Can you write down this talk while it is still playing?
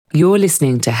You're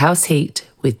listening to House Heat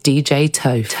with DJ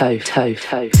Toph.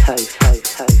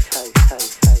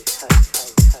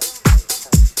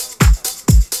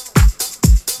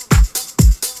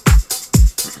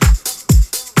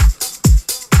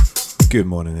 Good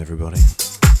morning, everybody.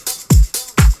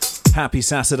 Happy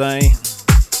Saturday.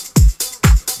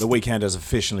 The weekend has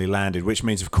officially landed, which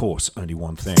means, of course, only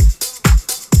one thing.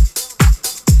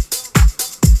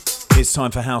 It's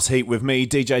time for House Heat with me,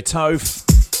 DJ Toph.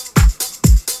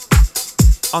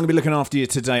 I'm going to be looking after you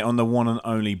today on the one and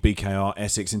only BKR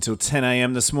Essex until 10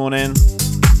 a.m. this morning.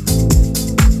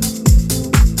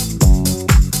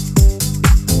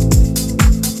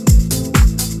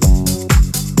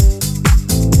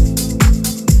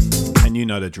 And you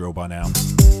know the drill by now.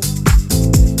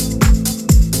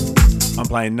 I'm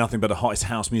playing nothing but the hottest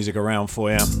house music around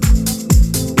for you.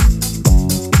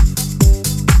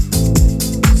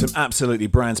 Some absolutely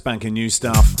brand spanking new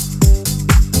stuff.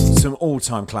 Some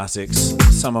all-time classics.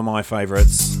 Some of my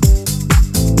favourites.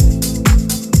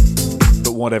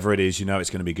 But whatever it is, you know it's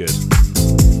going to be good.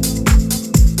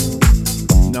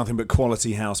 Nothing but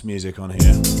quality house music on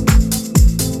here.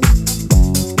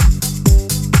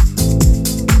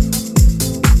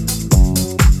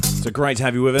 So great to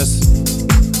have you with us.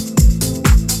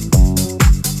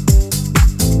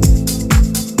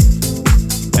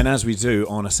 And as we do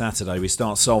on a Saturday, we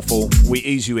start soulful, we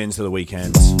ease you into the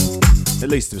weekend. At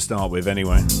least to start with,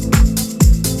 anyway.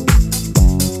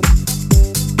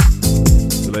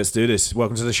 So let's do this.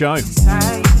 Welcome to the show.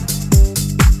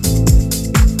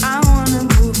 I wanna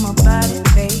move my body,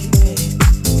 baby.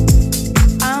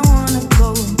 I wanna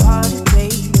go and party,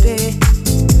 baby.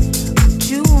 But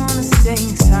you wanna stay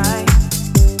inside.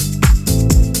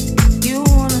 You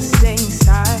wanna stay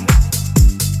inside.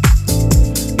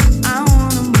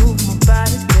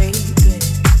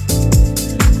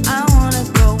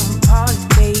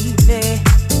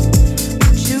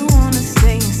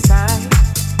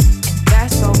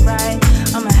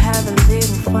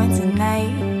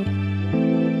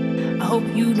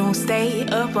 You don't stay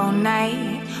up all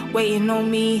night waiting on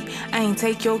me. I ain't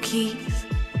take your keys.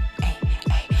 Ay,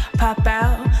 ay. Pop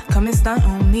out, come and stunt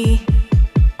on me.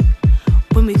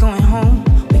 When we going home,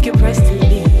 we can press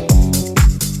TV.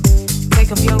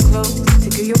 Take off your clothes,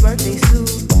 take off your birthday suit.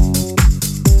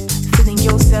 Feeling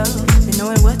yourself and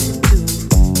knowing what to do.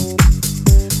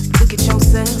 Look at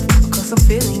yourself, because I'm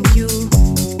feeling you.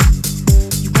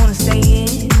 You wanna stay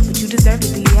in, but you deserve to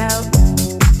be out.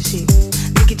 Shit.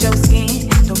 Look at your skin,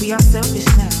 don't be all selfish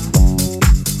now.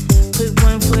 Put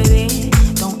one foot in,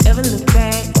 don't ever look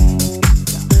back.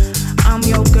 I'm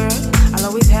your girl, I'll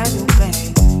always have your back.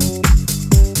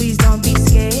 Please don't be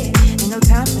scared, ain't no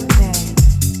time for that.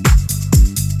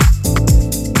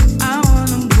 I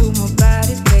wanna move my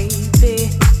body,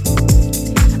 baby.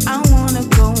 I wanna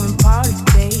go and party,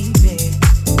 baby.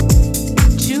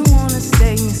 But you wanna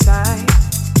stay inside,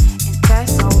 and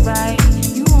that's alright.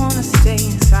 You wanna stay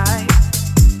inside.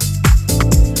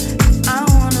 I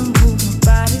wanna move my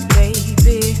body,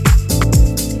 baby.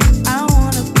 I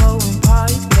wanna go and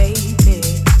party, baby.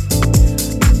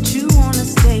 But you wanna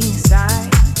stay inside.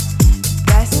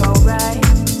 That's alright.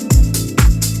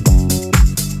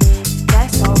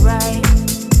 That's alright.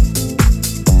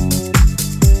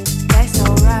 That's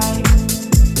alright.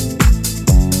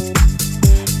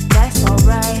 That's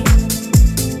alright.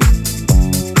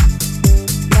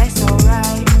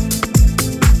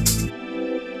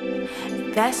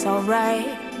 That's alright. That's alright.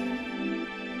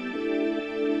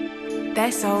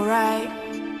 That's alright.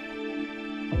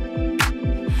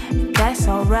 That's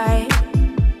alright.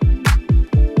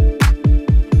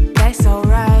 That's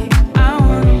alright. I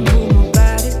wanna move my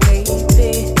body,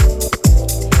 baby.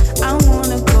 I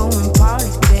wanna go and party,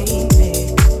 baby.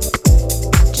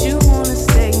 But you wanna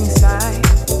stay inside,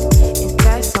 and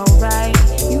that's alright.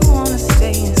 You wanna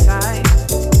stay inside.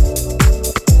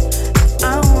 I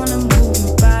wanna move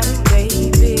my body,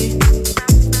 baby.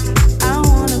 I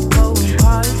wanna go and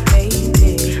party,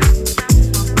 baby.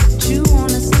 But you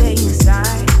wanna stay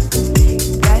inside.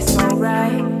 That's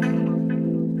alright.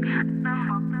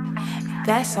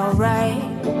 That's alright.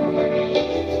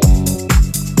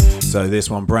 So this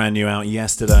one brand new out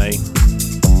yesterday.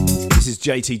 This is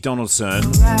JT Donaldson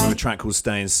with a track called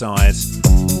Stay Inside.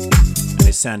 And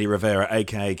it's Sandy Rivera,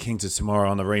 aka King to Tomorrow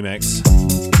on the remix.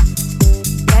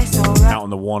 That's alright. Out on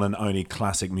the one and only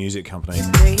Classic Music Company.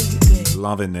 Baby.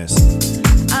 Loving this.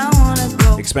 I wanna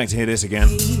go, Expect to hear this again.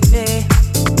 baby.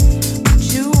 But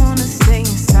you wanna stay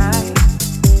inside,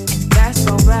 and that's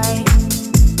alright.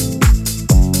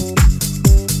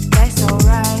 That's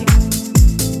alright.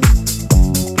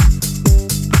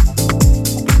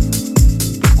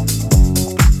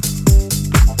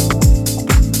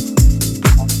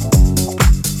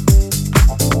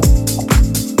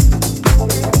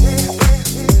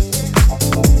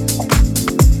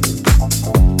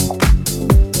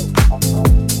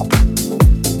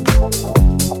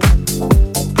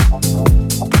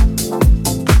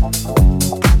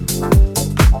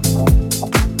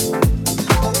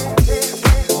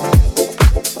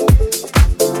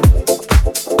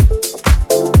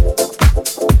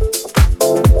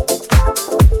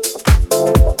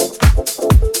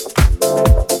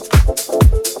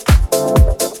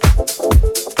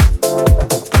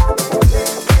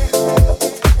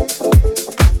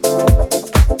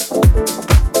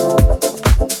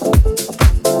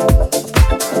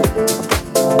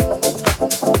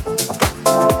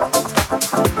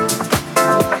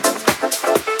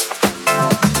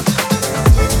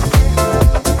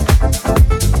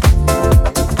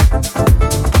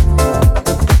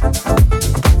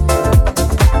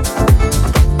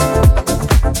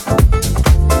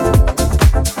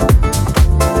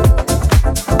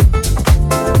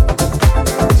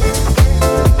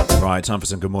 for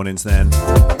some good mornings then.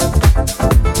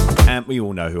 And we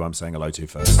all know who I'm saying hello to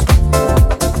first.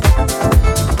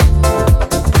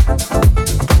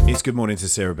 It's good morning to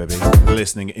Sarah Bibby,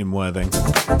 listening in Worthing. Do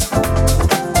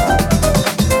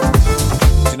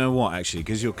you know what, actually?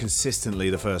 Because you're consistently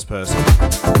the first person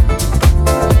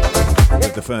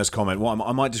with the first comment. What,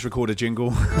 I might just record a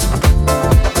jingle.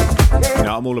 You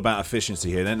know, I'm all about efficiency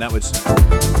here. Then that would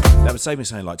save me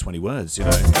saying like 20 words, you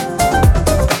know.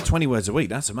 20 words a week,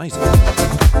 that's amazing.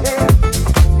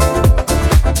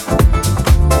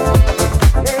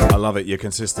 I love it, you're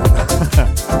consistent.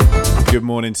 Good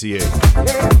morning to you.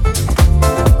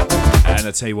 And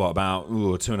I tell you what, about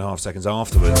 2.5 seconds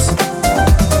afterwards,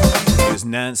 it was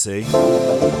Nancy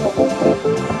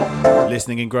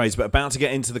listening in Grays, but about to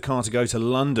get into the car to go to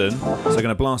London, so they're going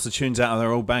to blast the tunes out of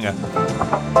their old banger.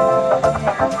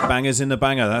 Bangers in the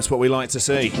banger, that's what we like to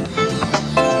see.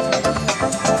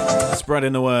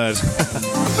 Spreading the word.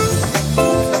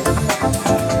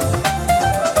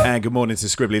 And good morning to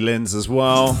Scribbly Linz as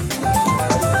well.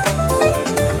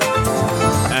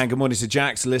 And good morning to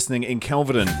Jax listening in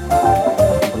Kelvedon.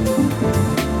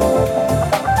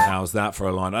 How's that for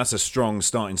a line? That's a strong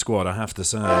starting squad, I have to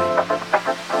say.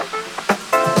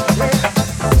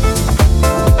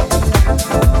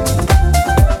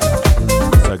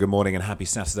 So good morning and happy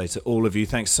Saturday to all of you.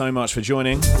 Thanks so much for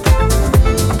joining.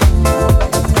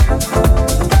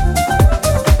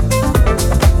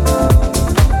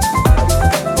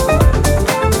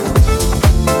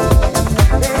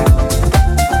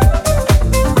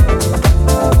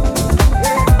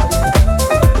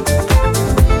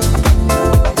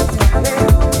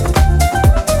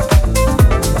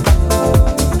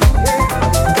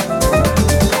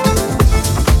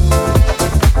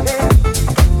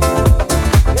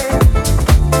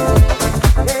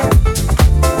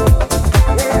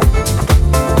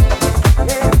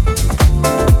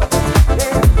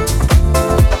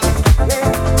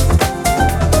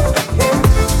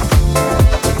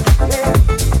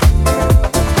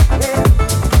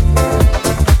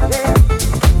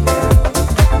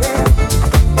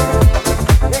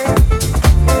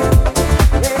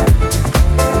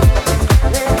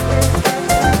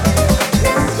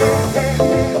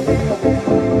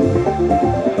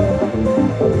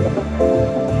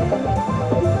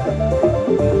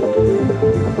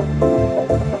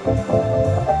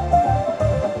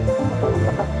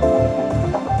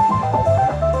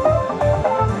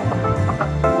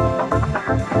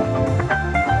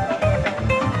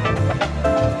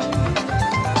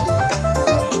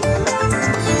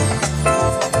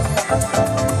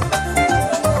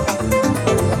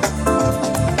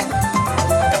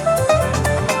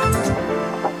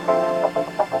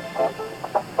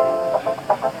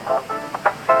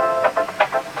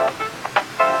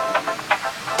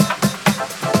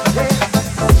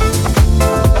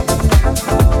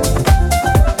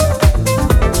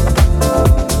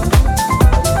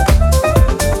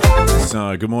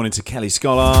 Good morning to Kelly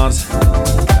Scollard.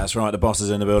 That's right, the boss is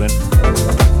in the building.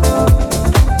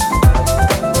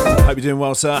 Hope you're doing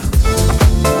well, sir.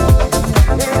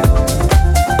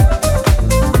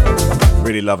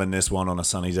 Really loving this one on a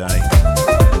sunny day.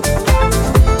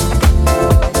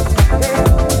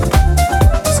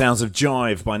 Sounds of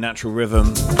Jive by Natural Rhythm.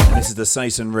 And this is the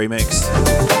Sason remix.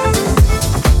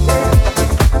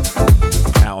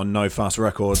 Out on No Fuss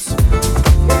Records.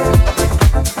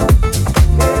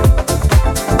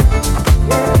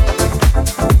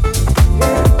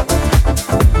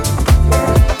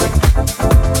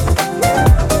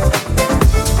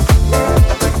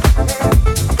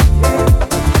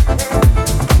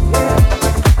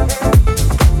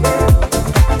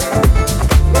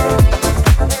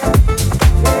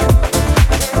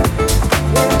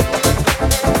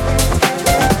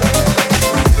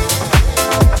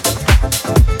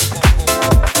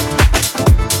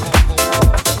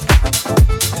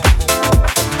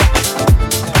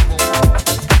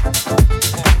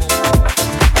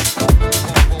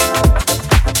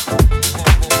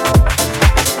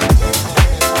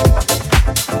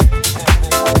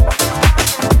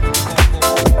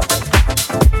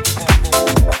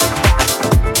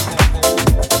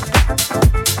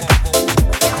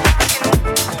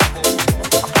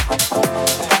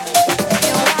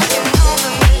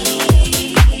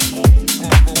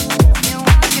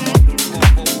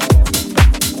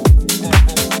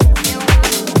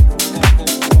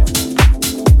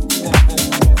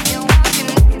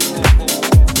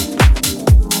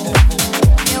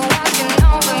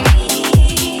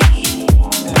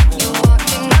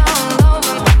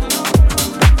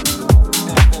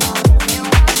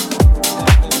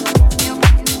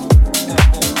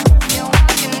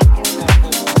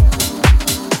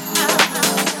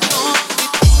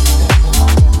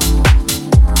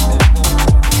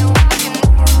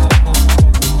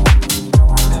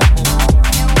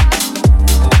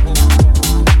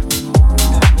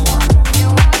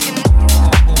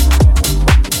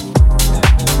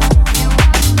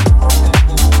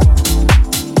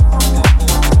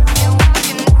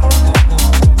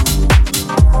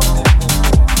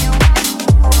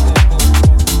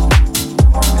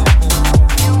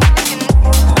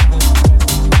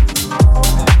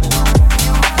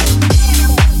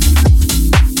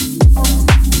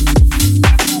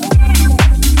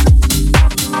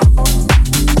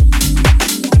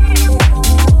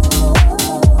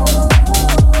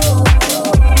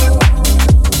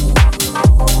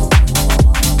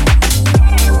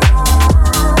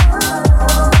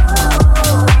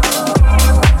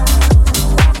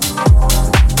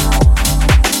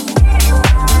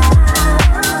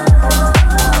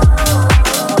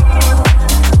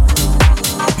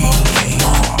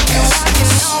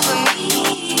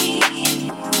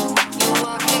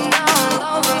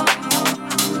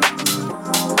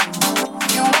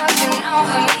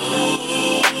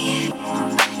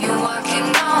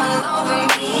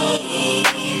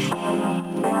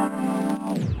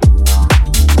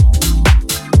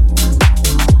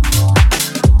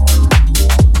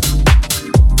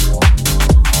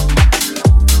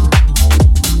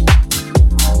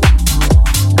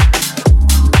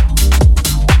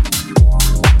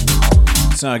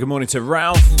 So, good morning to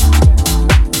Ralph.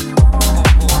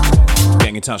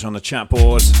 Getting in touch on the chat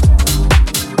board.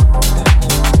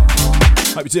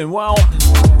 Hope you're doing well.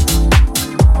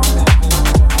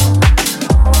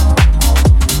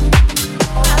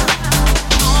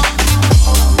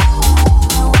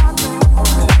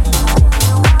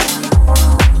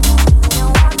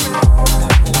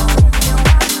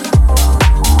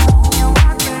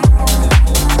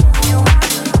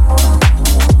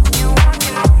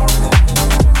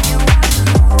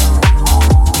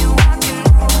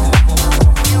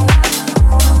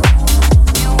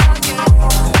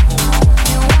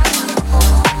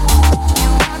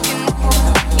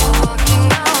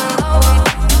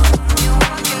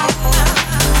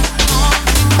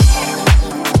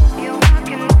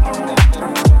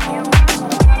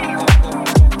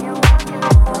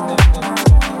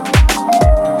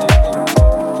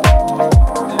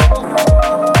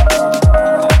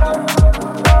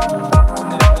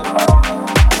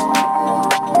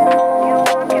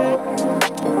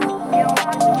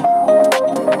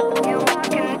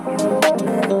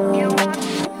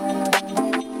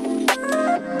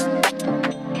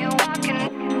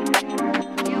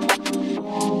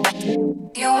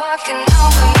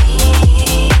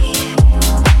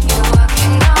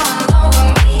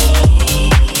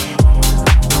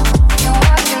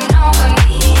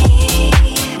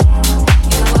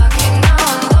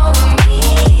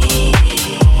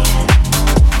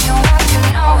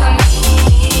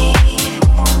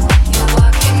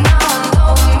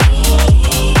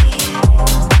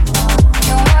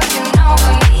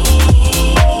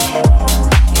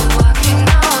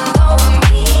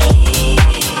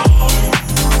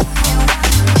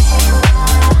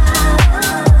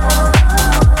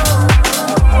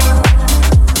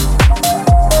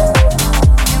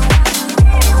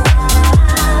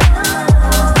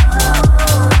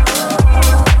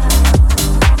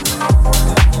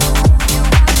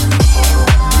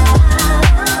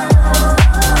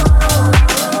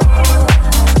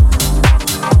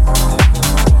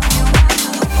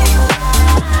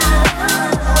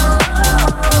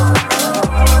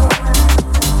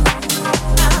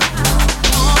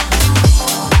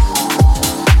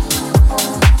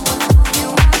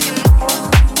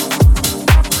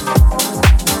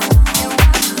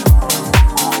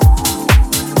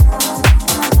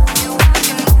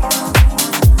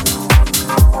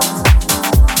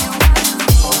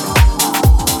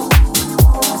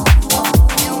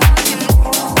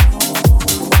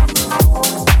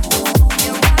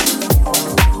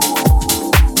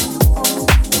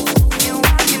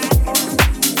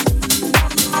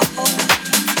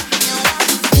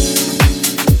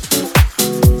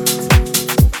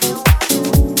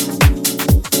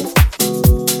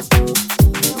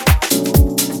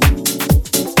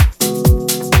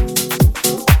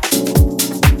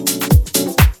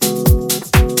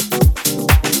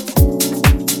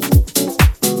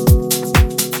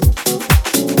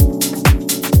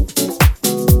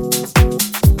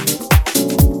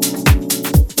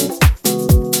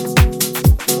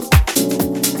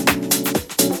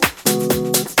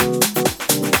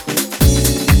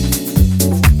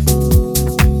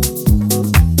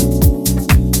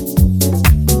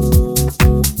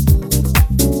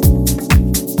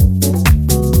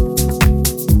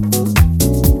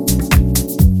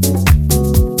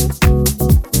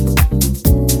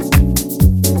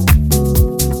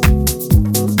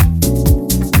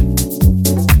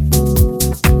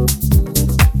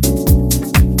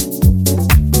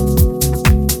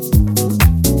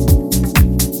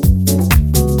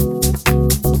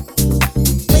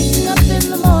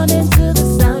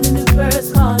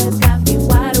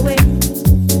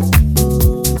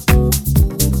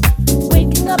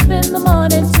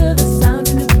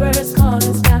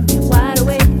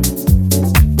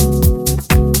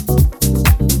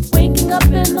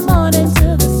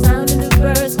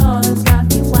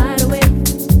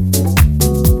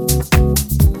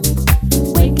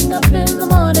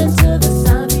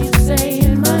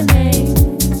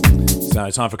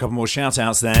 Time for a couple more shout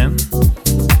outs then.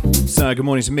 So good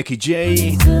morning to Mickey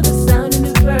G. Glad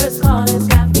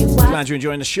you're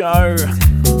enjoying the show.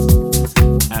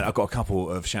 And I've got a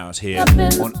couple of shout outs here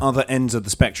on other ends of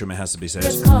the spectrum, it has to be said.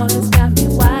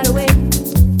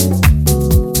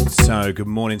 So good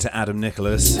morning to Adam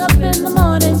Nicholas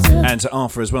and to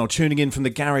Arthur as well, tuning in from the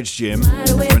garage gym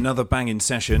for another banging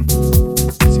session.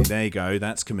 See, there you go,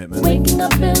 that's commitment. Waking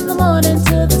up in the morning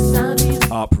to the sound of you.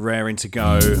 Up, raring to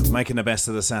go, making the best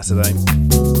of the Saturday.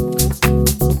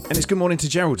 And it's good morning to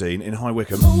Geraldine in High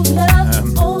Wycombe.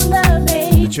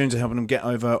 The tunes are helping them get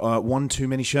over one too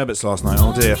many sherbets last night.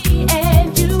 Oh dear.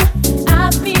 And you,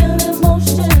 I feel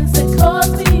emotions that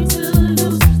cause me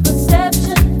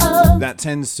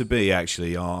tends to be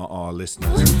actually our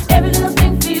listeners. Every little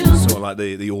thing for you. Sort of like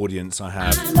the audience I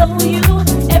have. I know you.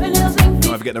 Every little thing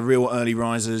for I ever get the real early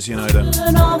risers, you know,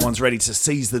 the ones ready to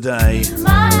seize the day.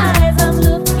 my eyes. I'm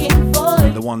looking for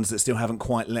you. The ones that still haven't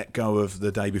quite let go of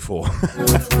the day before. Waking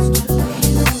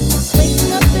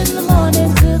up in the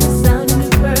morning to the sound of new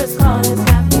birds calling,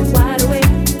 got me wide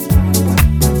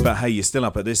awake. But hey, you're still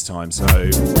up at this time, so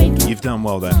you've done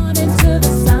well there. Morning to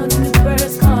the sound of new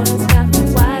birds calling, got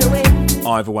me wide awake.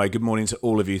 Either way, good morning to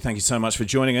all of you. Thank you so much for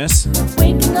joining us.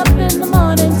 Waking up in the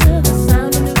morning to the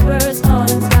sound of new birds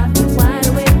calling, got me wide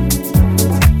awake.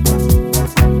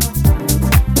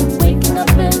 Waking up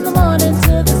in the morning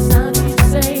to the sound of you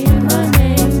saying my name.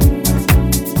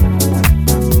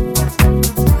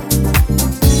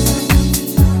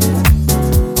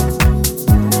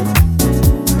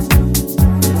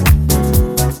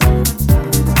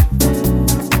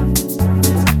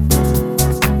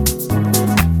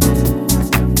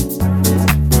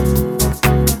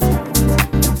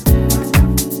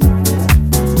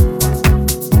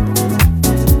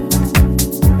 up in the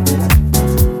morning to the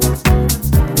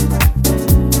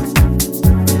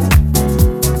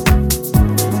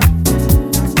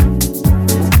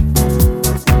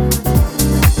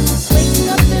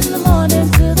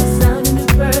sound of new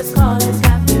birds calling,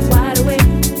 got me wide awake.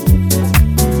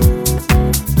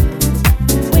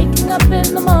 Waking up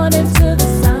in the morning to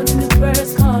the sound of new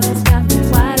birds calling, got me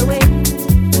wide awake.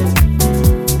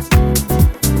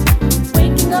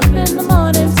 Waking up in the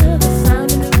morning to the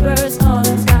sound of new birds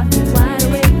calling, got me wide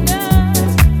awake.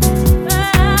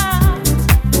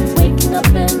 Waking up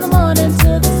in the morning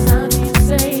to the sound of you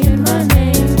saying my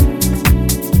name.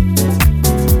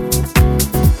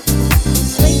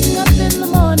 Waking up in the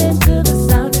morning to the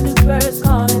sound of new birds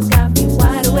calling, got me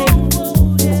wide awake.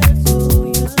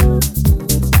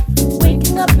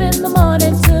 Waking up in the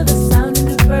morning to the sound of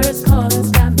new birds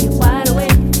calling, got me wide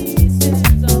awake.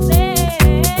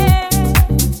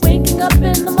 Waking up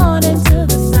in the morning to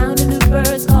the sound of new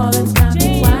birds calling, got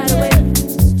me wide awake.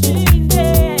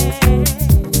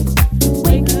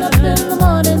 Waking up in the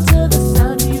morning to the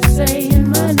sound of you saying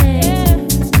my name.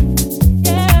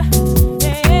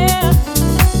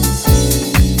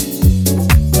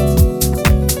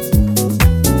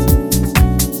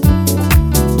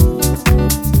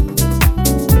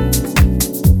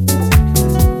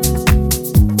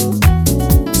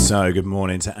 So, good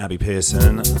morning to Abby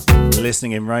Pearson,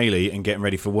 listening in Rayleigh and getting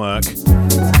ready for work.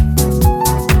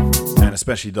 And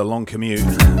especially the long commute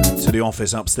to the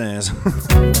office upstairs.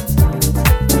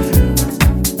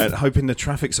 And hoping the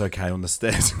traffic's okay on the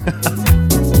stairs.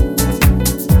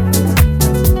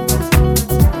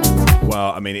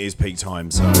 Well, I mean, it is peak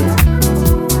time, so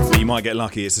but you might get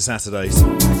lucky. It's a Saturday. So.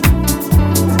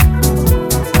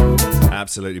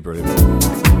 Absolutely brilliant.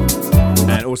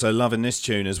 And also loving this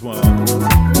tune as well.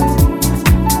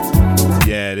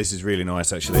 Yeah, this is really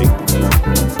nice actually.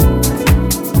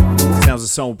 Sounds of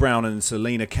Sol Brown and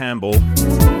Selena Campbell.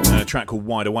 A track called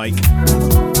Wide Awake.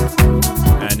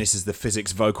 And this is the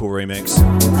Physics vocal remix.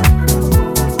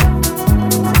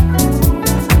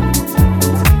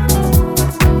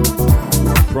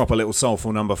 Proper little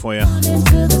soulful number for you.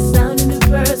 Into the sound of new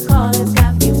birds calling,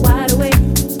 got me wide awake.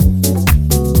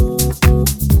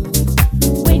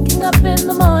 Waking up in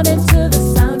the morning to the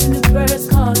sound of new birds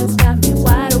calling, got me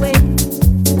wide awake.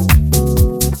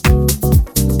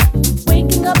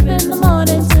 Waking up in the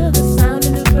morning to the sound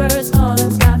of new birds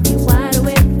calling, got me wide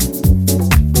awake.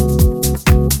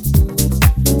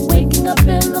 Waking up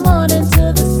in the morning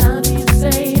to the sound of you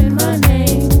saying my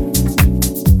name.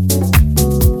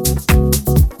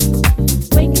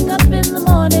 Waking up in the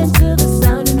morning to the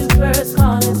sound of new birds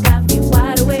calling, got me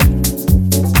wide awake.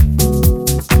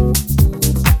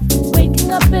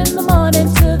 Waking up in the morning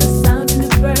to the sound of new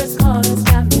birds calling.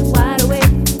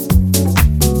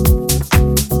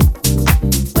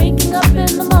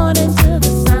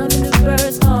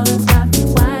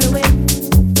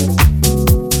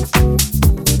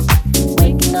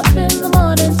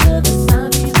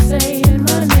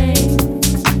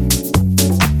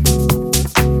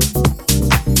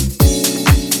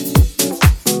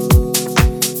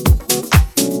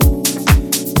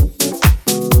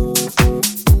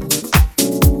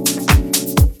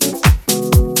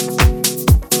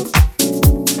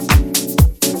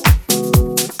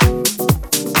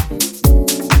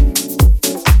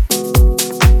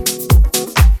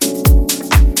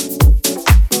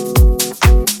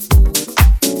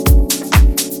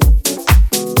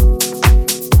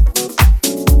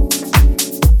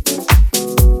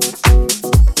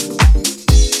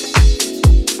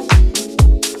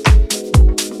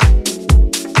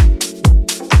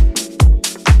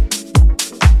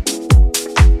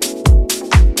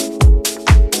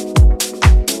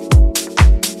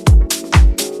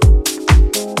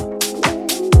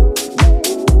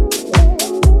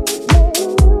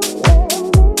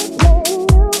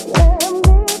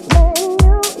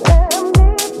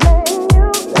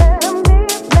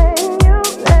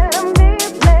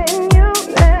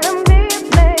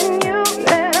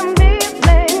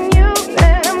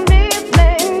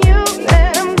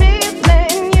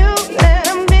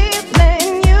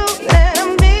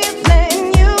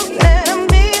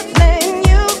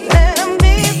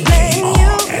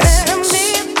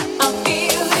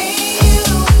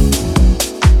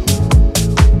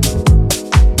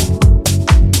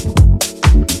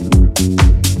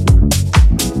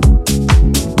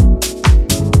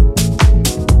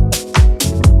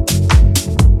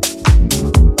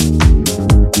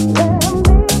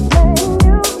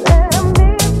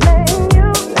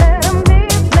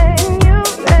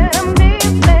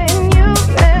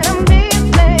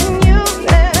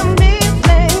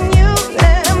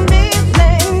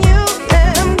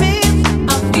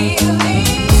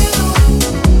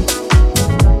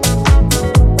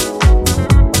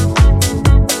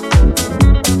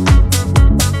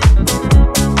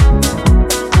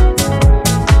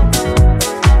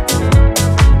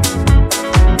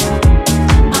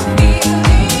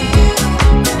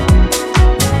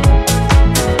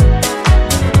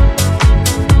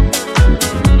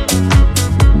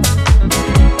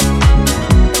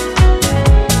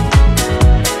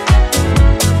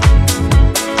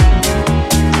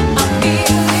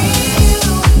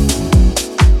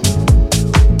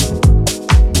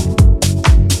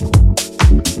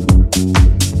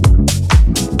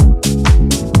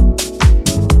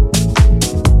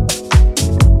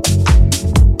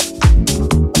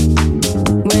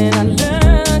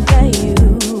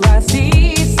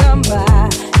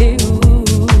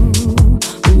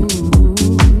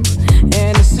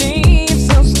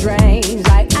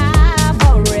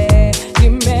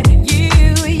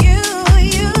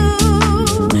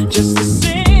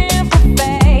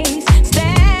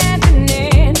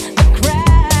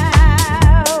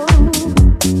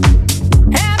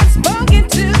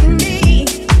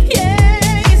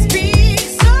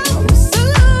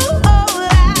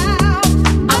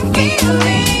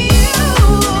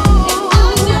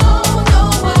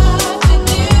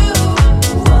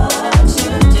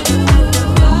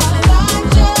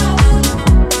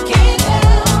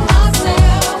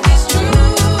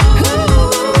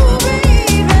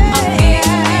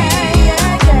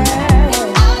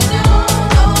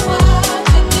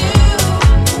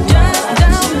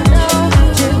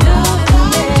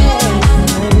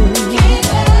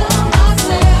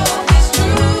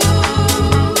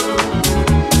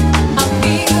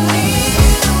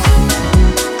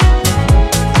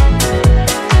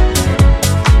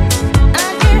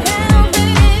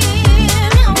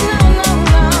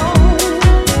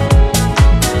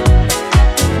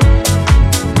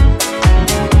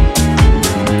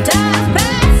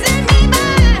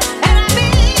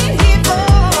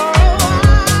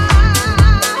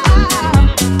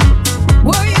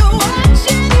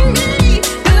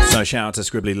 shout out to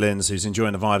Scribbly Linz, who's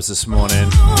enjoying the vibes this morning.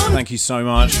 Thank you so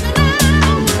much.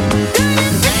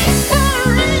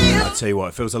 I tell you what,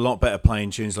 it feels a lot better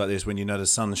playing tunes like this when you know the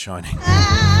sun's shining,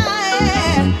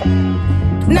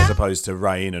 as opposed to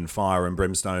rain and fire and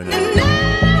brimstone and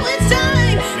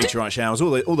meteorite showers,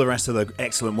 all the rest of the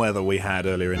excellent weather we had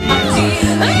earlier in the year.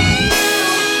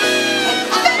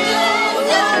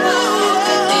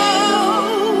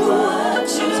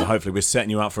 So hopefully we're setting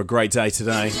you up for a great day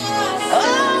today.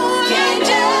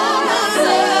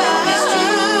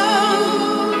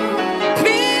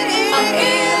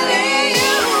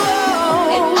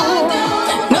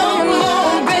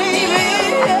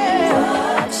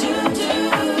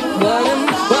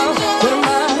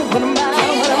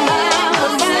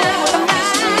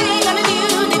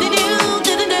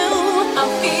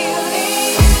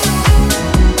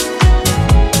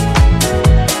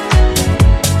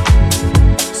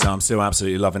 Still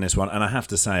absolutely loving this one, and I have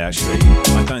to say, actually,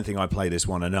 I don't think I play this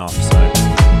one enough. So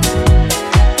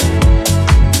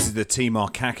this is the T.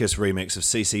 Markakis remix of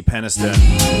CeCe Peniston,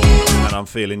 and I'm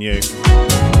Feeling You. So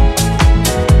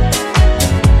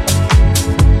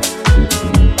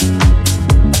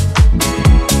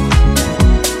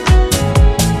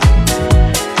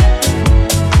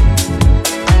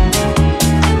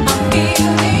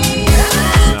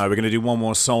we're going to do one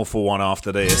more soulful one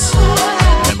after this.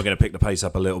 Then we're going to pick the pace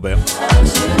up a little bit.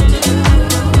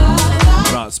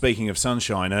 But speaking of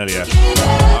sunshine earlier,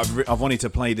 I've wanted to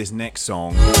play this next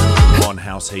song on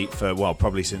House Heat for, well,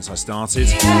 probably since I started.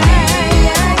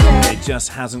 It just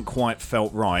hasn't quite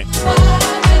felt right.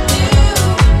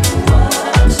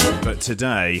 But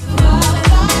today's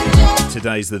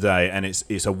the day, and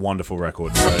it's a wonderful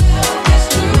record. So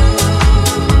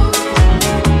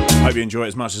hope you enjoy it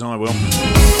as much as I will.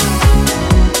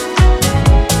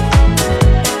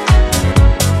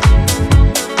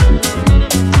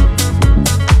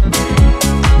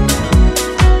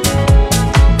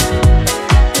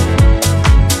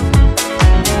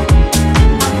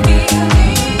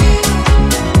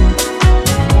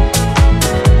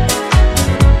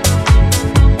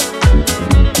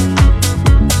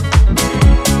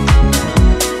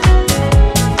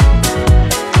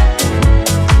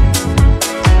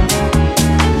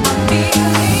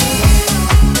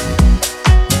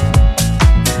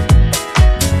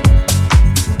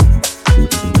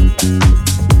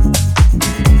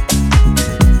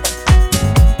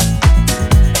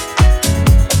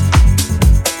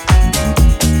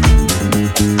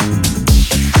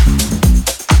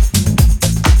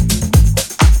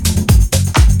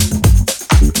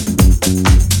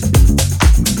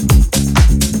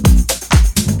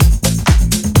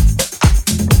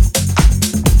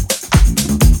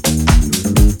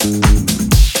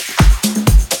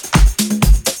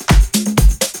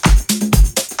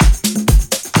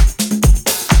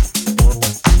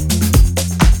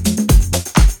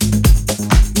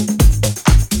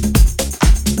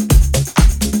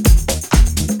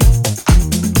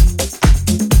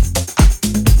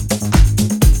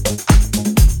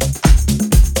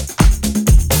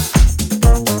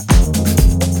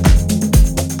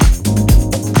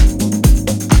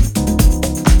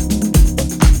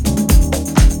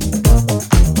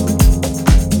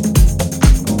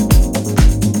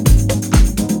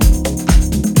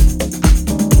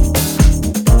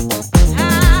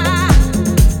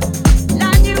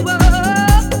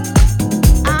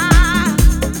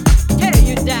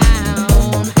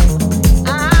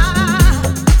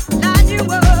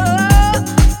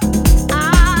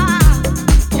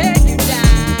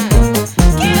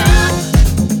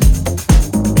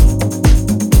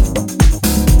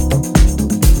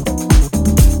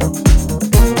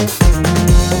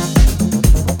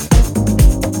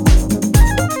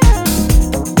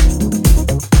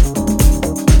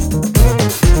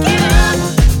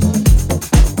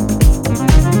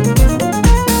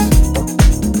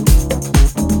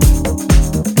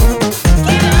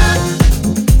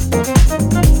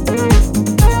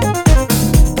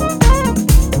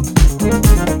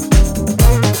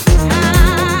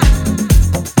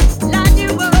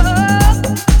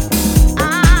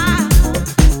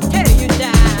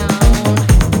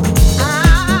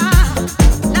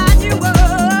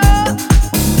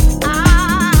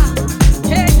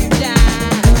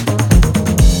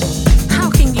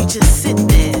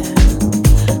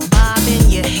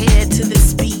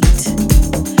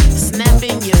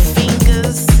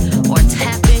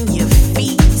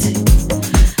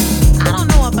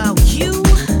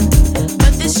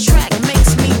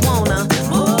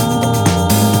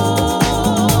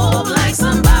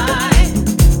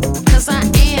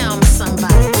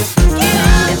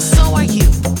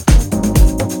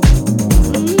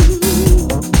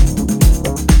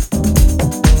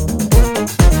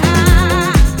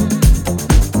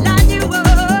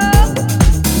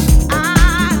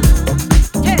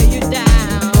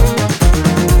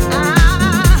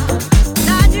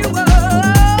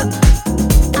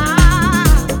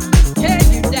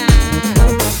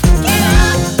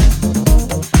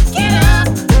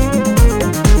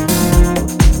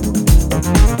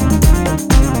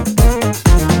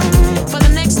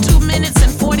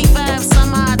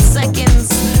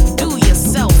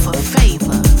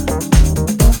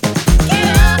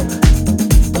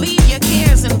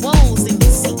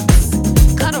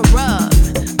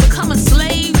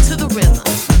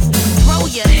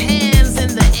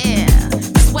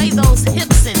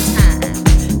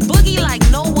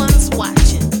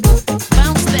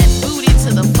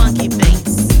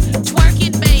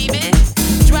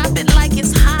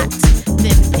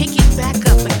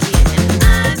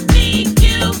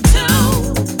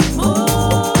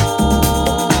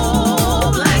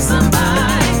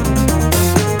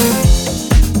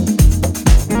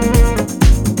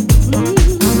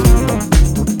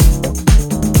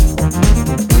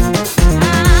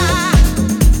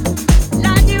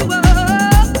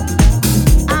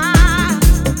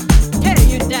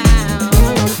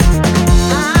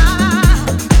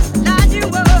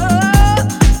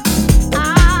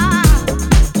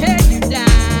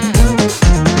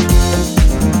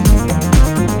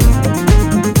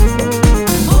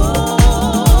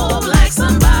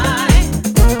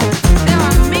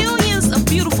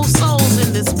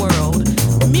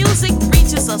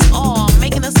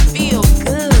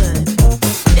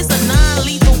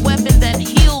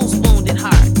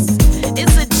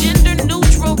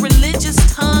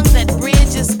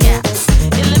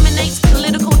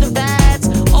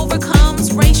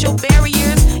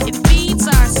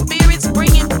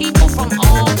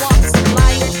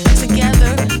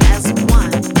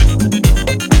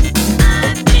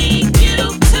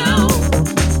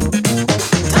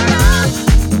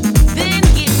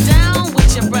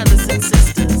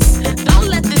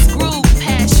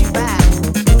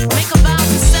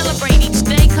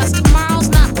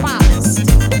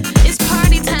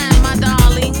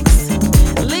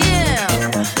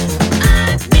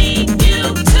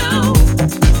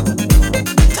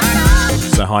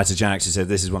 hi to Jax, who said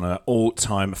this is one of her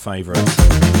all-time favourites.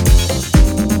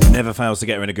 Never fails to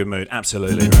get her in a good mood.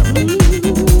 Absolutely.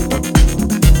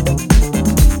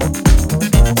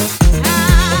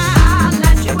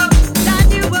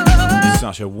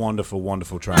 Such a wonderful,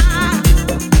 wonderful track.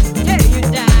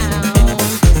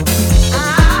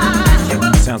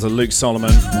 Sounds of Luke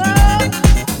Solomon,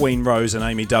 Queen Rose and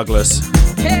Amy Douglas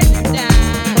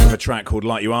with a track called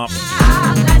Light You Up.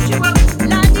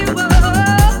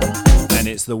 And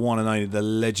it's the one and only, the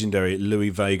legendary Louis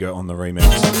Vega on the remix.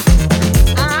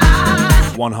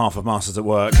 One half of Masters at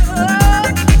Work.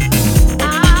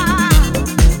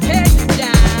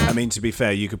 I mean, to be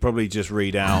fair, you could probably just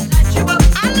read out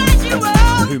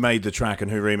who made the track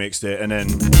and who remixed it, and then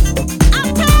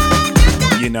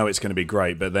you know it's going to be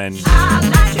great, but then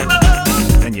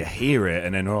you hear it,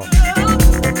 and then, oh,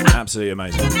 absolutely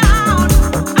amazing.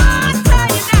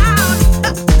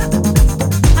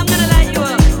 I'm gonna light you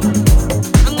up.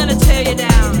 I'm gonna tear you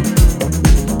down.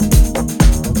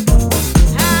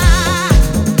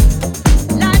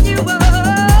 Light you up.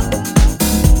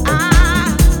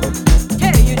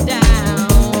 Tear you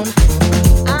down.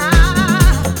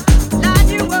 Light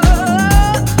you up.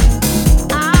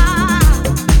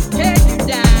 Tear you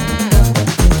down.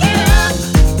 Get up.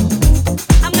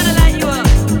 I'm gonna light you up.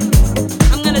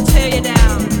 I'm gonna tear you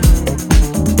down.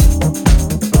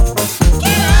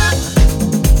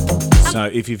 So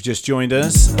if you've just joined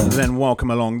us, then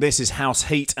welcome along. This is House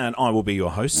Heat, and I will be your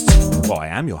host. Well, I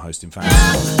am your host, in fact.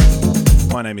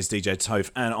 My name is DJ Toph,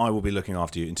 and I will be looking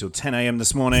after you until 10 a.m.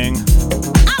 this morning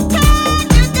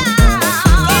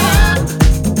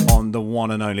on the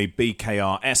one and only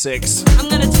BKR Essex. I'm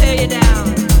gonna tear you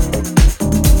down.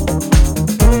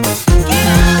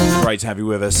 Great to have you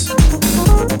with us.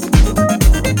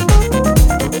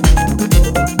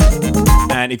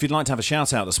 And if you'd like to have a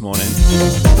shout out this morning,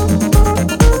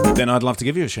 then I'd love to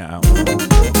give you a shout out.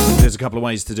 There's a couple of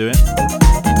ways to do it.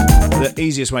 The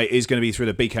easiest way is going to be through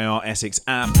the BKR Essex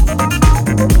app.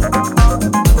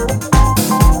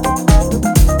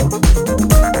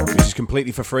 Which is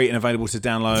completely for free and available to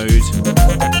download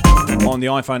on the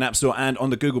iPhone App Store and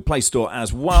on the Google Play Store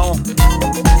as well.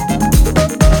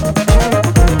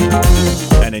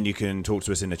 And then you can talk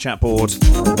to us in the chat board,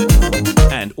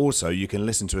 and also you can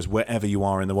listen to us wherever you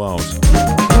are in the world,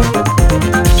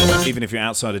 even if you're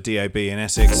outside of DAB in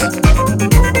Essex. You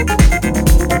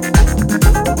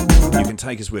can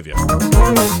take us with you.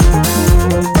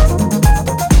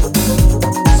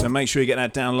 So make sure you get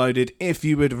that downloaded. If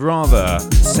you would rather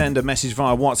send a message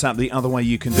via WhatsApp, the other way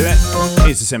you can do it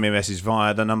is to send me a message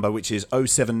via the number, which is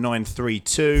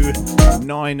 07932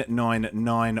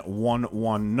 999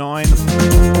 119,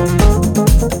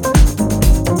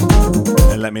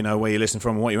 and let me know where you listen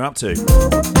from and what you're up to.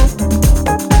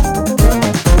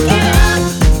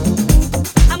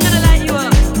 I'm gonna light you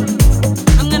up.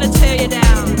 I'm gonna tear you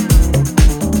down.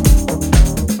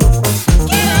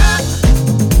 Get up.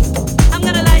 I'm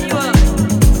gonna light you up.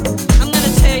 I'm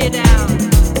gonna tear you down.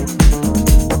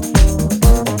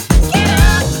 Get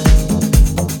up.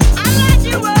 I'll light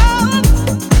you up.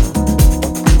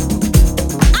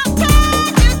 I'll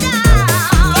tear you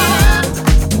down.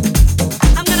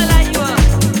 I'm gonna light you up.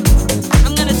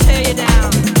 I'm gonna tear you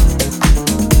down.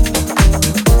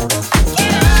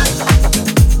 Get up.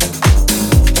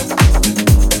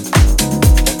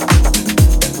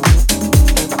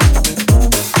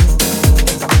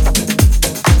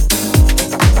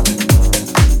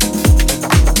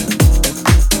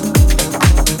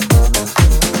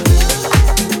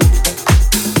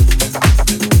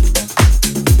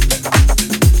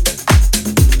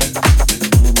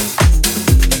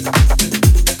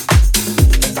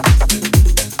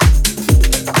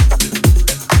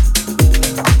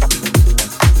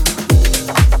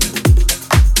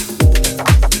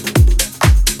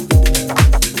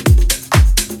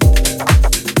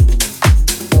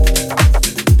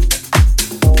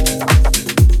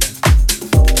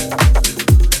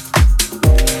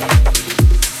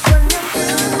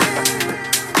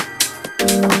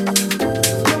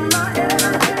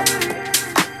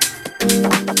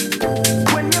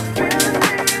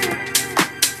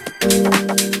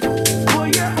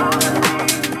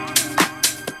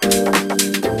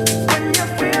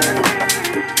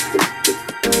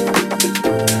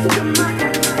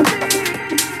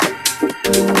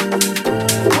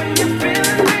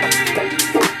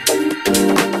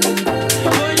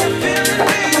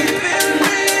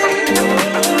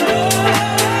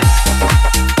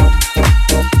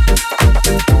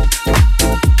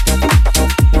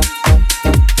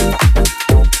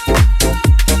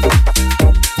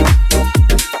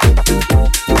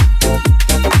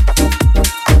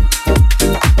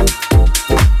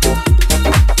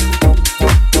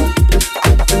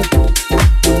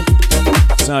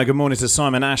 So, good morning to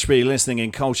Simon Ashby listening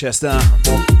in Colchester.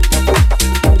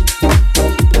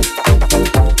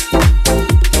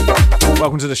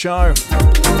 Welcome to the show.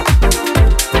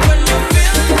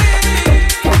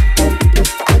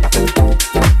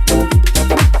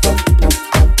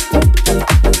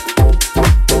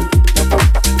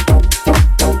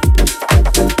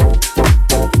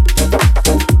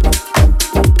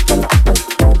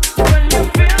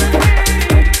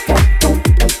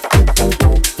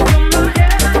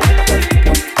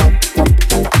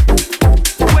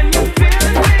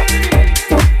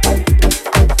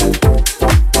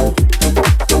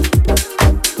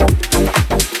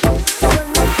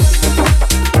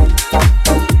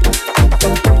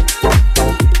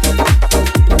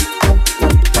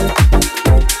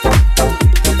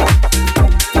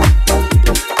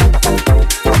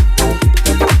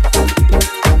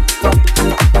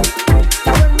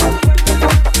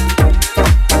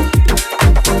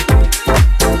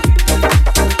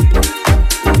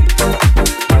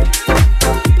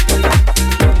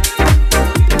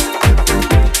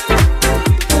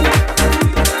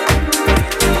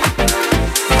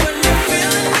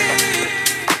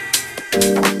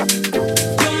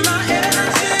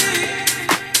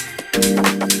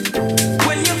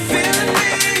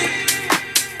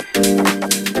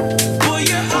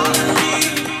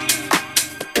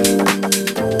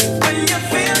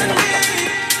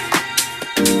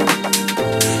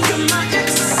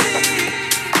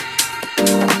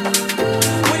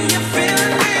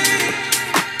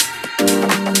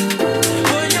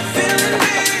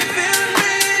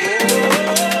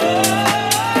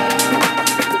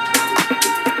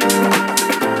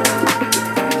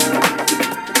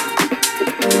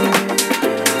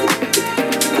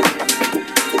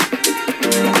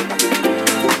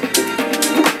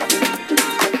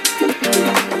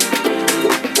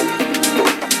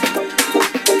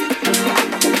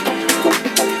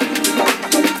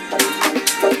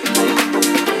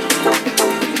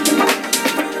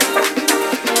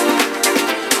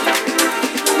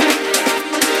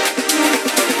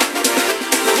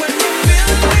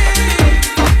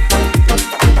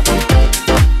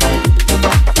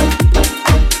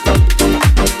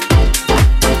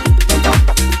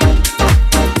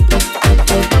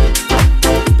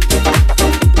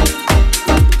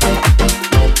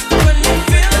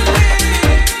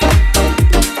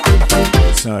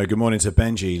 Good morning to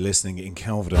Benji listening in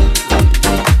Kelvedon.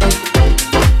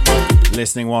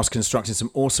 Listening whilst constructing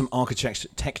some awesome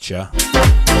architecture.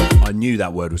 I knew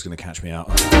that word was going to catch me out.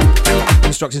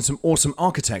 Constructing some awesome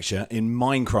architecture in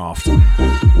Minecraft.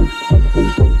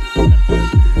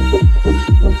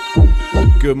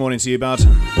 Good morning to you, bud.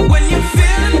 When you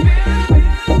feel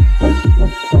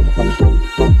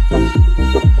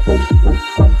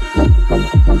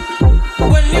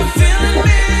when you're feeling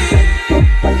me.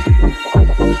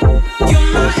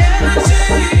 You're my energy.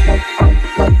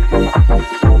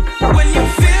 When you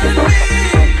feel me,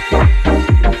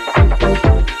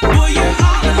 boy, you're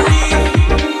all I need.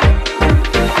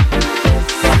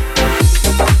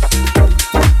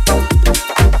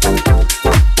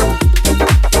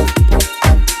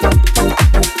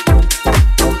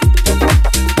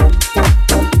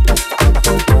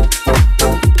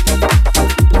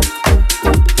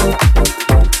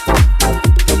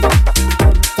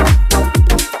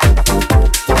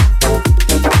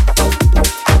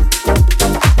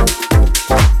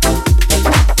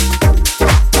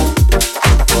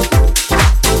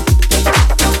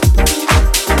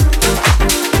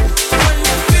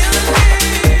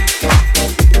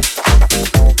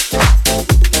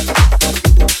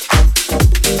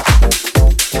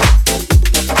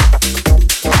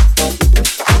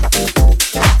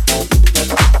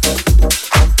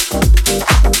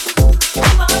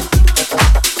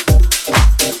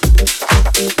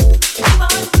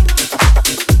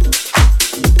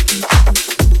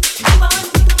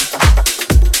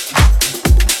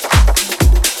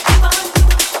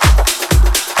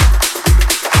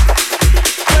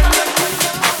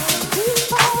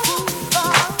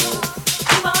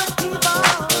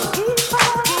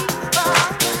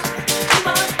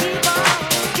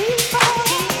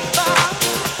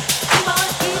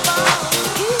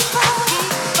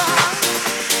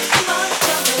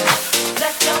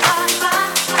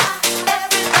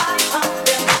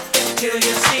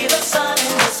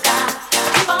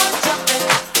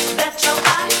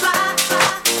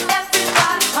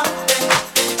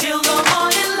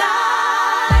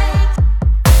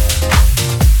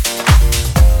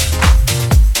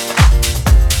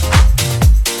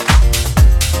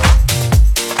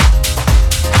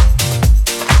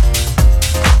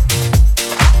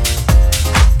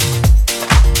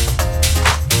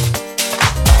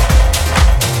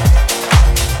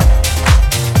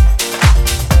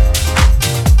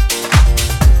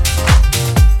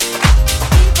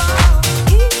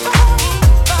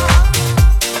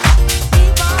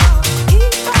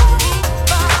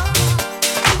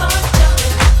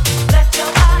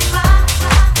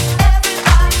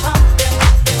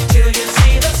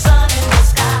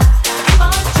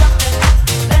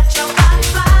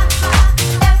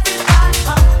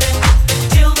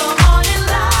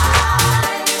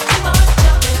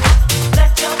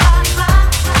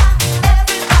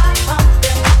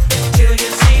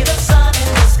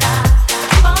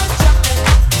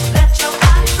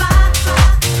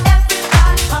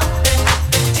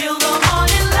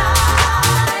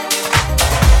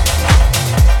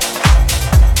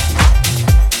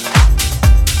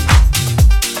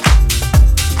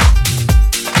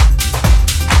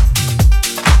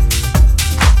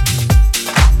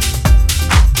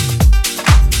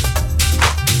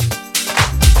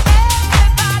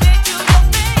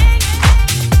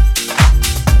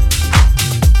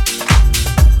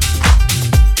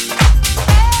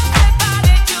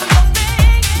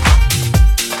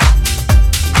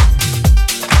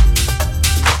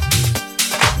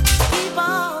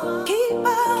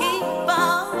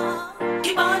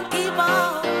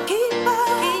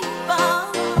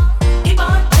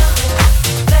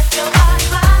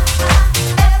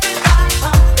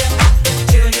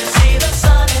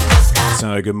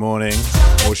 No, good morning,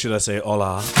 or should I say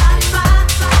hola,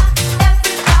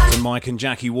 to Mike and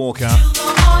Jackie Walker,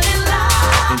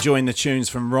 enjoying the tunes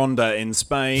from Ronda in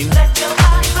Spain.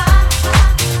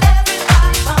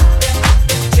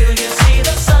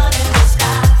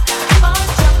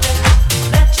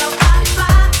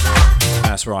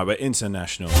 That's right, we're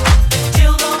international.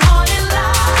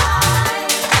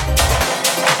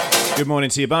 Good morning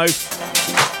to you both.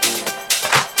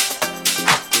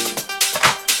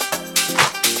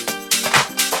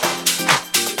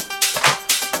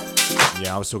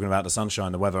 Yeah, I was talking about the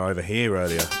sunshine, the weather over here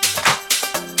earlier.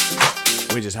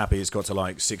 We're just happy it's got to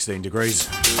like 16 degrees.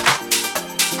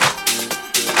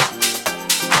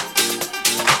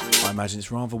 I imagine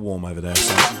it's rather warm over there.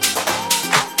 So.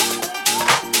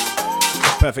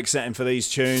 Perfect setting for these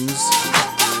tunes.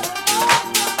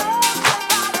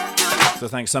 So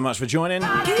thanks so much for joining.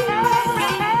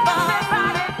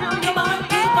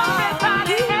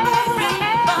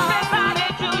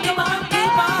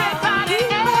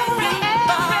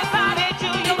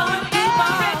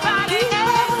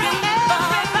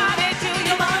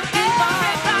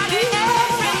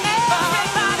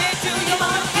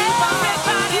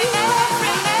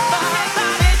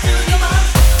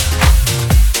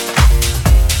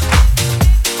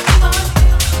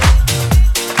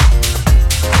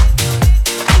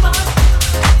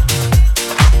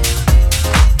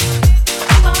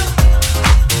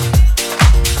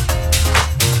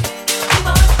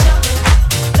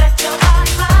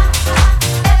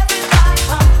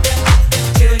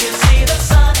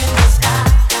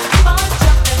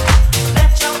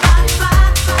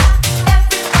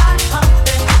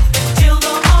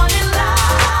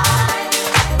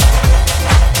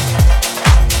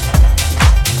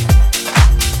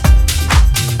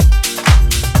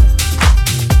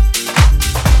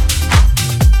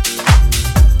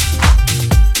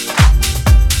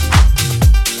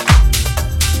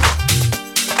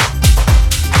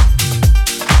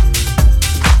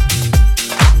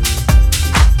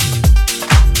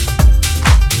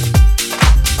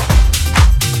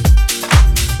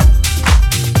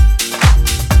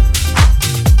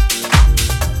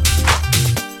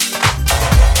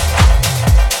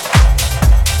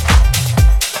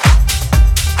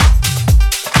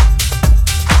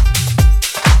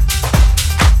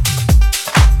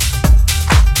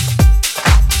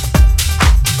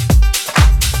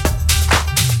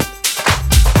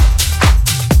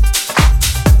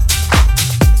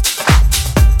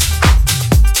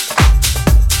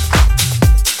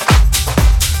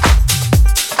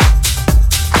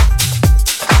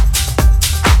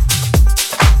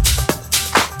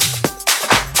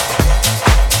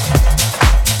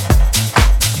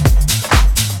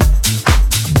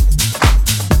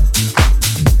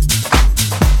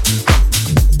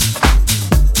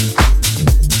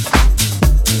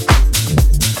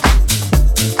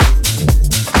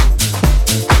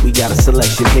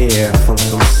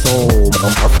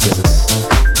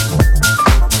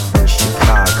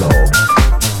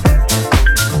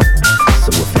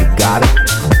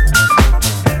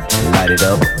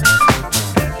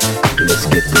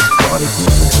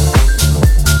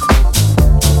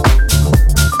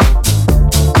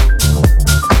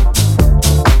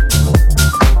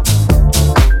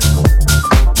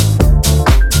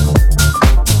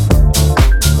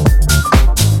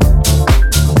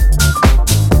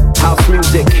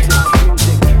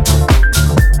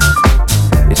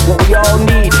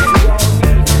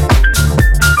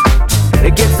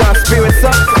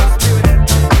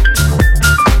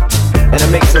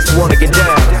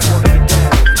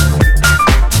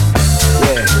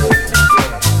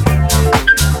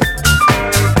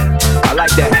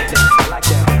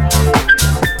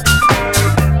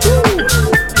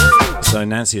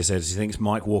 Says he thinks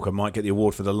Mike Walker might get the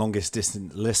award for the longest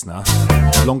distance listener.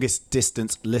 Longest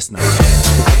distance listener.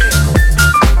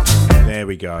 There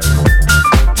we go.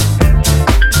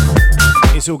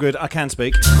 It's all good. I can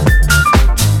speak.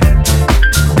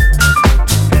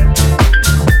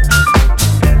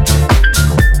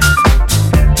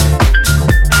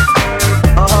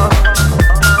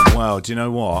 Well, do you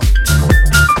know what?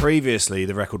 Previously,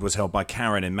 the record was held by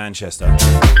Karen in Manchester.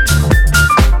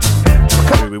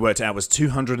 We worked out was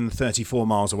 234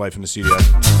 miles away from the studio.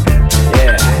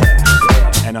 Yeah.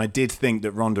 And I did think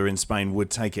that Ronda in Spain would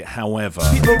take it. However,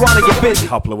 a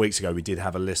couple of weeks ago we did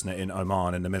have a listener in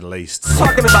Oman in the Middle East.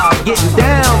 Talking about getting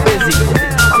down busy.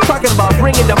 I'm talking about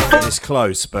bringing the fun. It's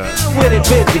close, but with it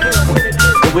busy.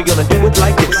 And we're gonna do it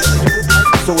like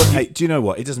this. So hey, do you know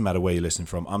what? It doesn't matter where you listen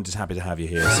from. I'm just happy to have you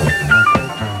here. So.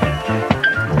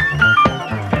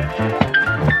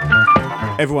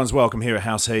 Everyone's welcome here at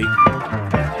House Heat.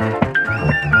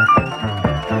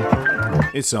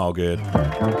 It's all good.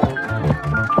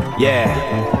 Yeah,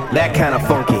 that kind of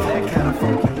funky.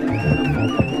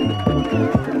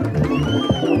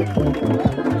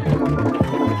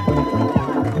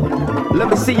 Let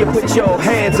me see you put your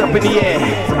hands up in the air.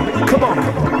 Come on.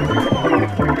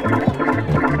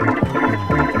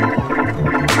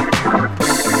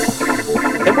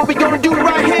 And what we gonna do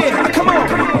right here? Come on.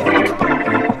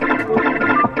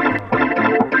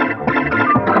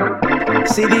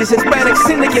 See, these Hispanic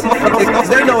syndicate motherfuckers,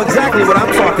 they know exactly what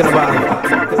I'm talking about.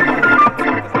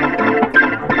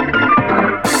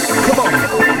 Come on.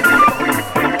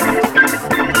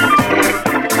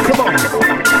 Come on.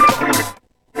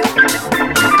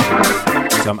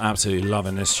 So I'm absolutely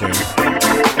loving this tune.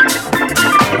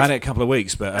 I've had it a couple of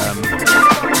weeks, but I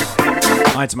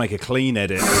had to make a clean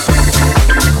edit.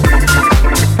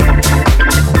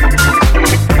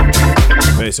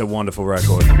 But it's a wonderful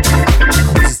record.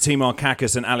 This is Timar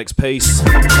Kakis and Alex Peace.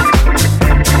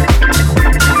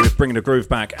 We're bringing the groove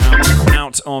back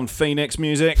out on Phoenix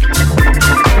Music.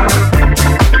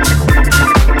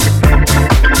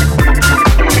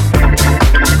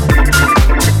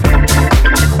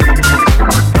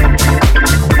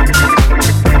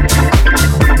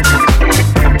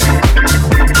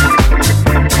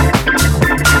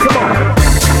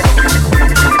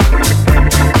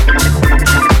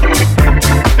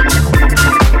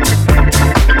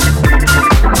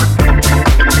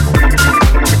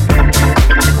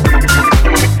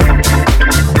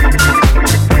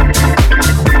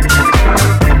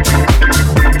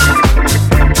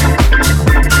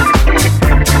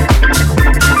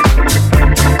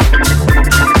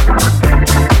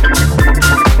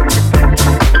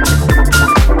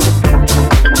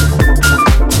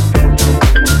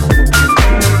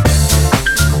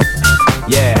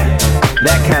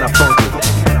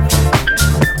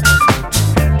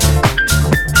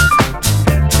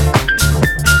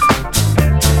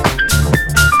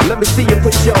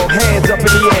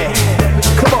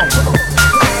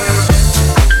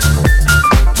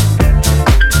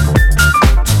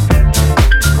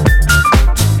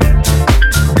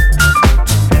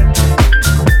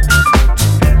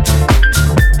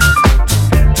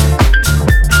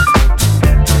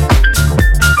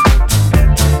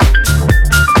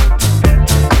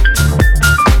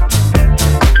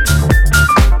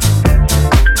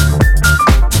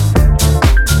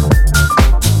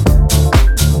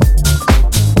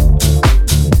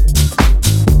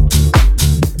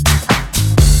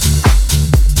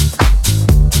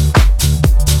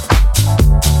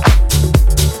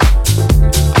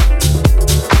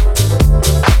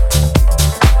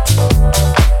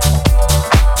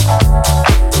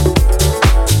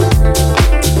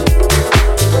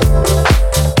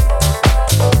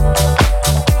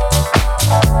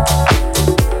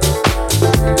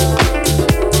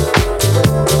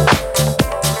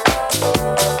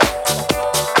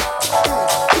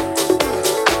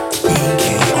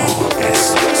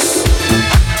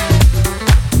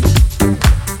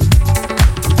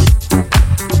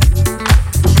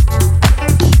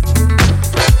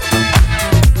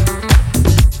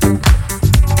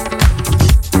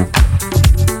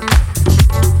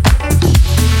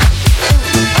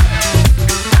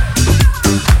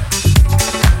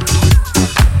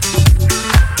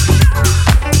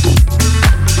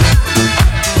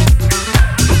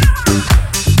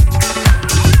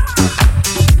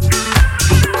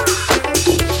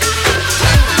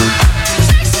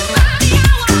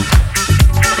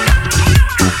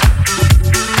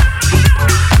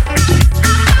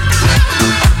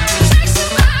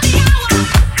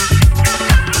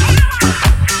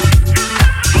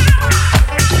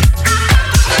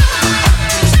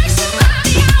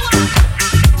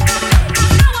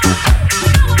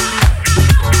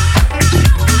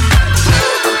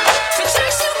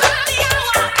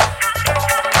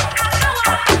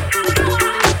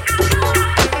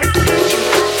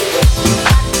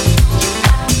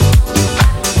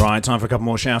 Time for a couple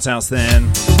more shout outs then.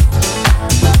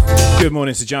 Good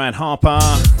morning to Joanne Harper.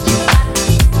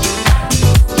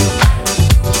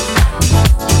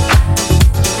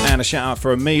 And a shout out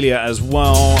for Amelia as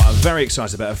well. I'm very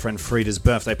excited about her friend Frida's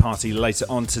birthday party later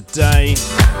on today.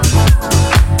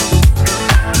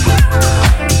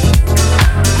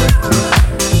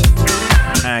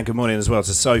 And good morning as well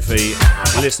to Sophie,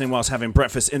 listening whilst having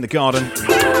breakfast in the garden.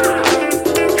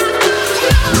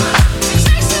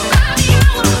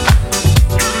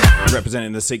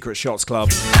 Representing the Secret Shots Club.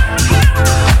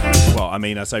 Well, I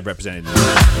mean, I say representing.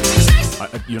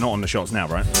 You're not on the shots now,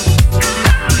 right?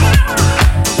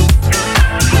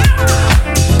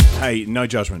 Hey, no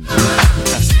judgment.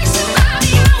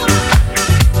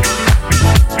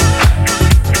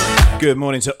 Good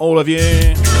morning to all of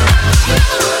you.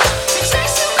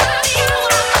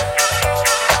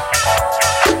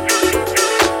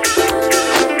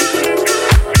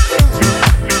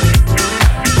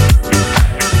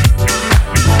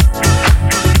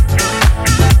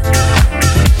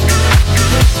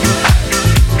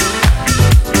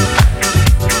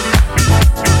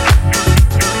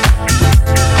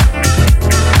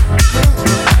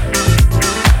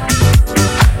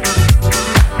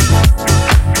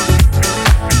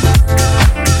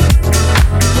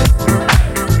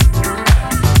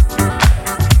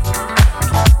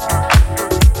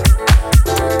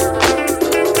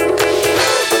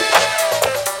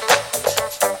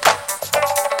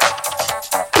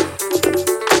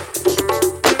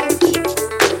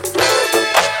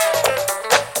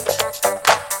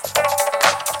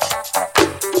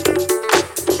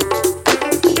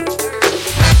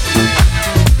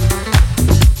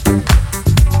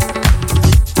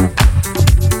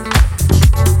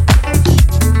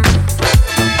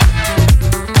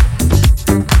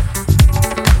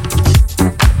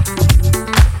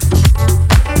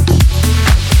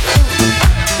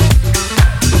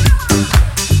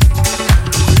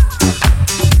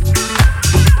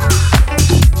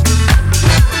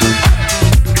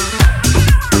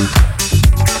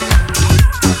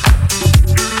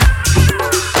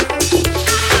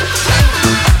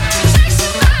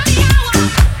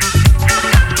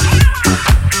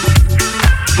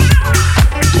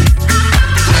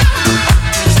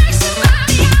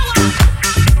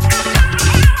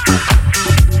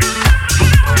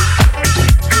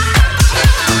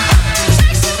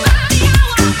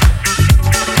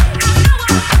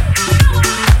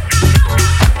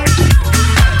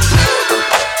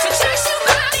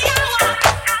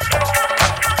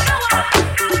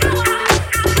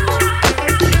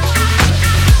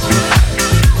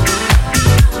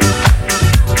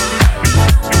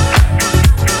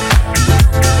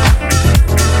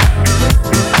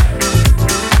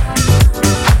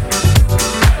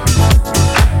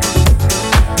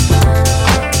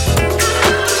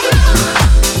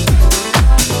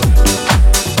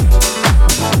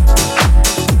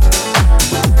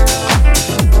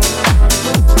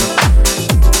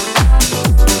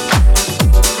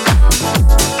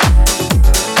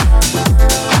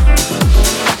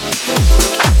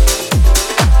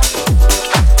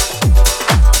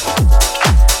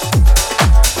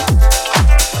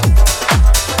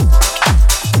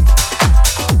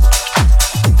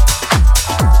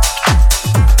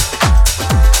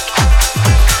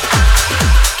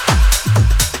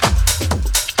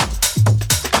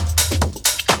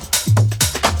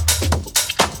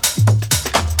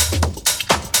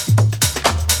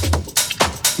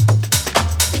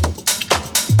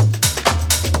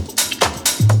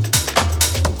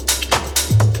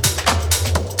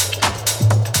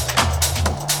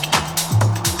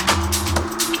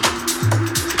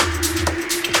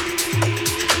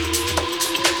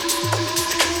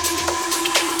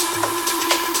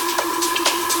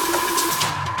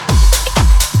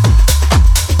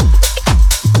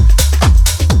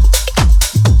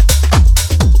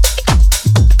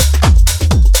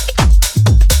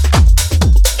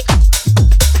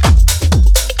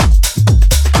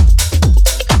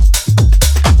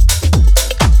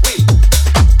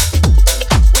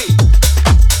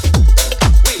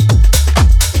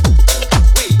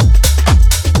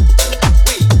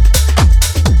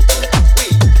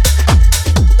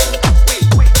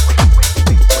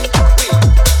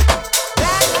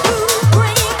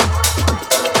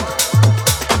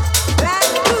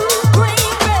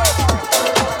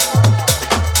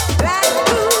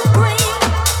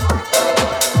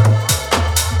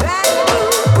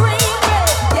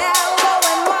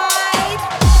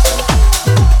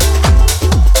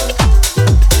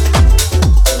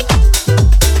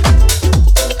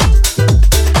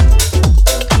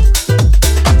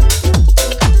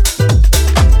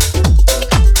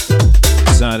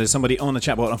 There's somebody on the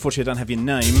chat board. Unfortunately, I don't have your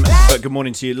name, but good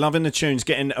morning to you. Loving the tunes,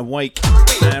 getting awake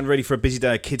and ready for a busy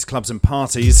day of kids, clubs and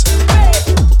parties.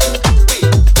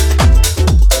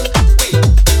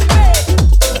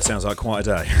 That sounds like quite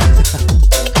a day.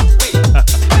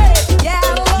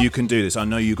 You can do this. I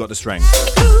know you've got the strength.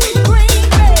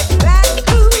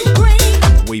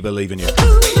 We believe in you.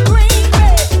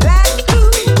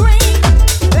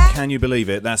 Can you believe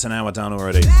it? That's an hour done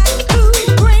already.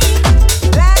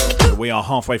 We are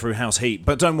halfway through House Heat,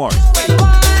 but don't worry.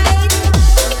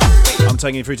 I'm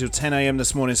taking you through till 10 a.m.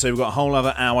 this morning, so we've got a whole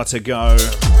other hour to go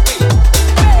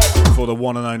before the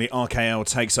one and only RKL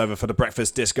takes over for the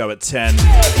breakfast disco at 10.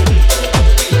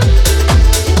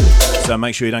 So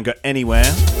make sure you don't go anywhere.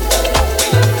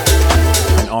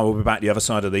 And I will be back the other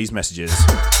side of these messages.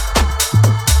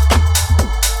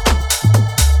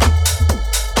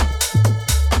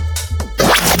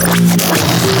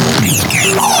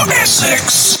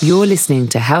 You're listening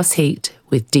to House Heat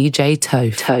with DJ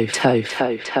Toph.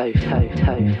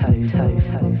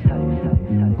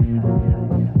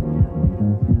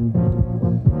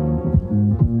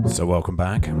 So welcome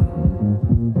back.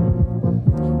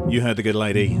 You heard the good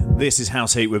lady. This is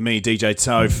House Heat with me, DJ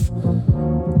Toph.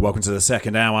 Welcome to the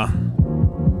second hour.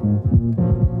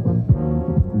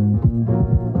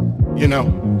 You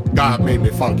know, God made me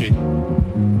funky.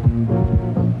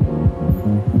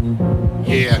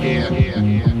 Yeah.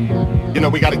 You know,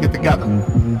 we gotta get together.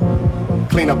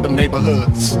 Clean up the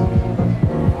neighborhoods.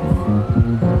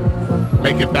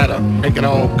 Make it better. Make it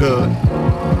all good.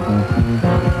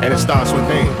 And it starts with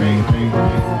me.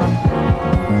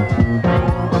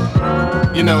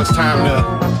 You know, it's time to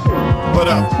put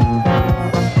up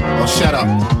or shut up.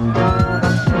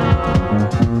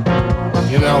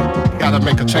 You know, gotta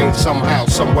make a change somehow,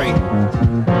 some way.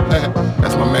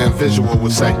 As my man Visual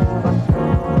would say.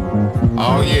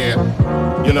 Oh yeah,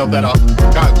 you know that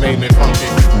God made me funky.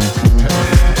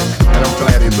 And I'm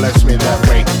glad he blessed me that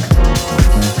way.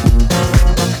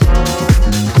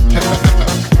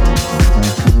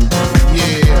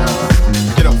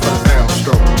 Yeah, get up for the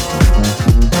downstroke.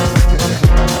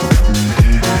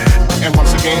 And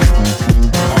once again,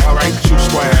 alright, you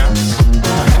squares.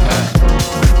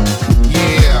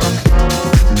 Yeah.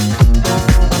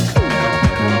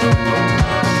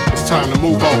 It's time to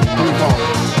move on.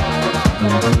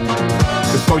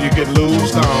 Before you get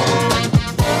loosed on.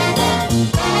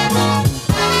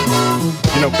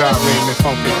 You know God made me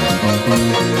funky.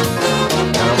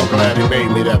 And I'm glad he made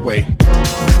me that way.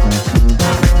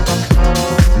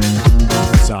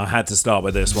 So I had to start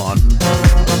with this one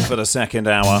for the second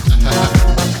hour.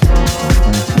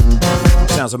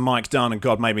 Sounds of Mike Dunn and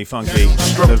God Made Me Funky,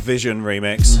 the Vision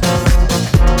remix.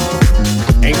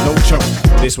 Ain't no joke.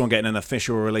 This one getting an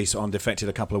official release on Defected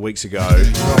a couple of weeks ago. You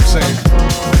know what I'm saying?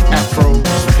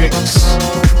 Afros, picks.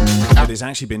 But it's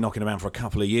actually been knocking around for a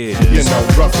couple of years. You know,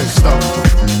 rough and stuff.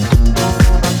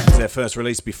 It's their first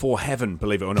release before Heaven,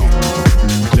 believe it or not.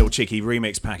 Little cheeky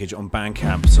remix package on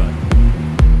Bandcamp, so.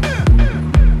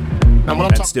 Now when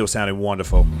And still sounding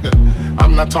wonderful.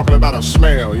 I'm not talking about a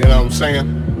smell, you know what I'm saying?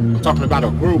 I'm talking about a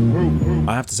group.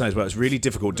 I have to say as well, it's really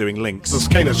difficult doing links This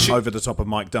kind of shit. over the top of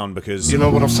Mike Dunn because, You know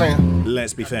what I'm saying?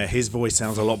 let's be fair, his voice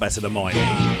sounds a lot better than mine.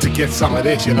 To get some of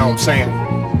this, you know what I'm saying?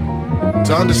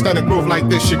 To understand a groove like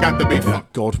this, you got to be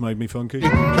God Made Me Funky?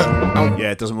 Yeah,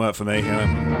 Yeah, it doesn't work for me.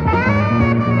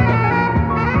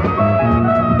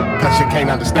 cause you can't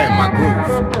understand my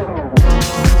groove.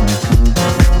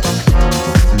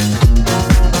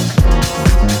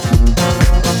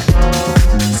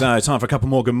 So, time for a couple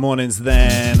more good mornings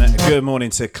then. Good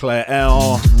morning to Claire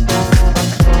L.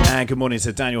 And good morning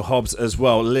to Daniel Hobbs as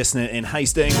well, listening in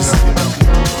Hastings.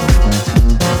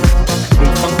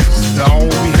 When funk is all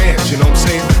we had, you know what I'm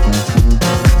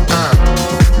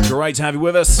saying? Great to have you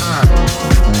with us.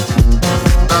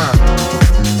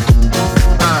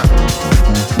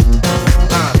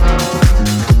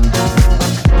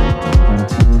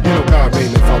 You know God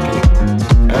made me funky,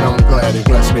 and I'm glad he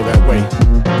blessed me that way.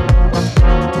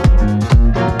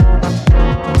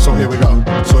 So here we go.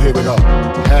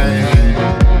 Hey.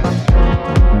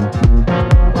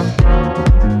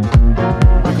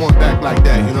 We going back like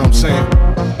that, you know what I'm saying?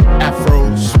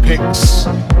 Afros, picks,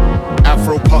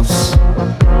 Afro puffs,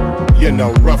 you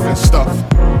know, rough and stuff.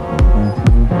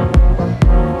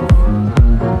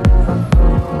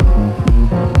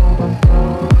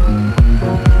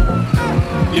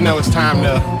 You know, it's time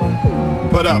to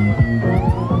put up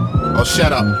or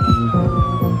shut up.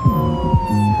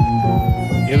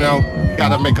 You know,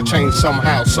 gotta make a change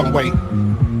somehow, some way.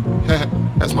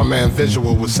 As my man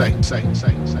Visual would say.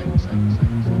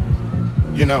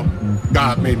 You know,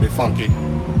 God made me funky.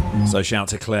 So shout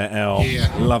to Claire L.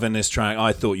 Yeah. Loving this track.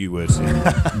 I thought you would.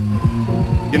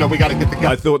 You know, we gotta get I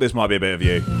together, thought this might be a bit of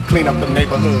you. clean up the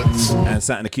neighborhoods, And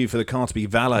sat in the queue for the car to be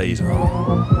valeted.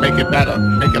 make it better,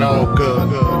 make it all good.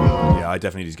 Yeah, I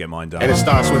definitely need to get mine done. And it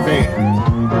starts within.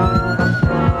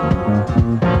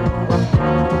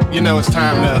 You know, it's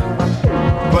time to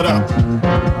put up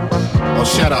or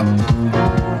shut up.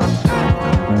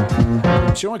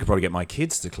 I'm sure I could probably get my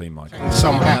kids to clean my car. Does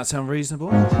Somehow, that sound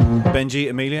reasonable? Benji,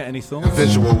 Amelia, any thoughts?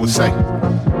 Visual would say.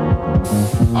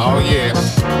 Oh yeah,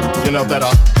 you know that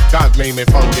God made me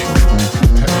funky,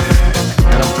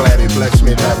 and I'm glad he blessed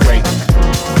me that way.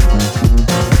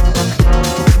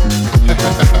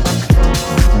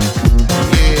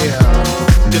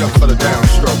 Yeah, get up for the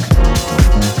downstroke.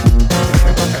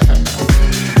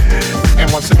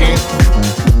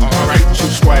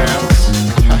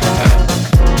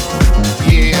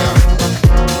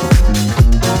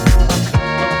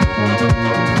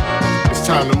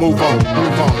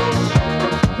 groove on.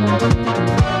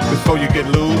 Before you get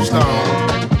loosed on.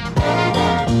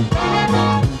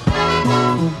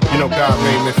 You know God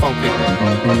made me funky,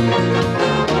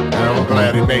 and I'm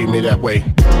glad He made me that way.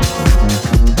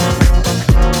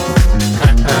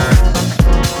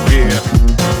 Yeah,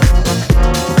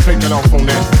 taking off on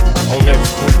that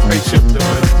spaceship,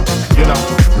 you know,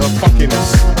 the funkiness,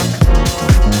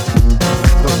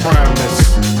 the primeness.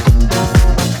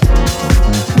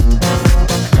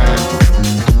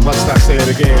 Must I say it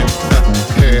again?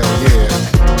 Hell yeah.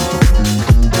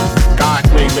 God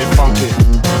made me funky,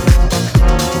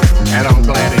 and I'm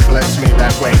glad He blessed me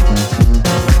that way.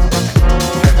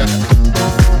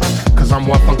 Cause I'm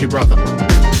one funky brother.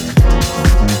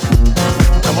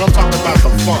 And when I'm talking about the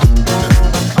funk,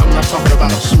 I'm not talking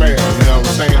about a smell, you know what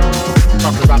I'm saying? I'm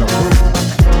talking about a groove.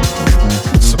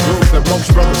 It's a groove that most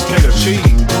brothers can't achieve.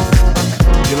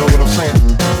 You know what I'm saying?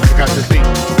 You got to be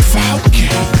funky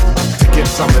to get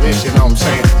some of this, you know what I'm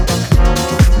saying?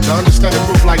 To understand a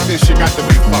groove like this, you got to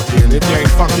be funky. And if you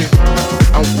ain't funky,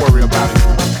 don't worry about it.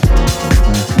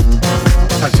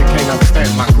 Cause you can't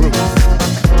understand my groove.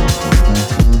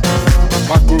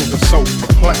 My groove is so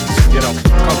complex, you know,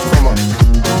 comes from a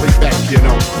way back, you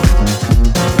know.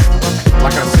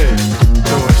 Like I said,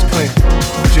 George Clinton,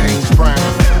 James Brown,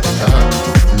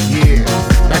 yeah,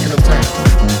 back in the time.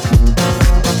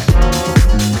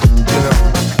 You know,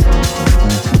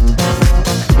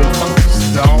 when funk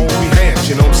is all we had,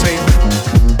 you know what I'm saying?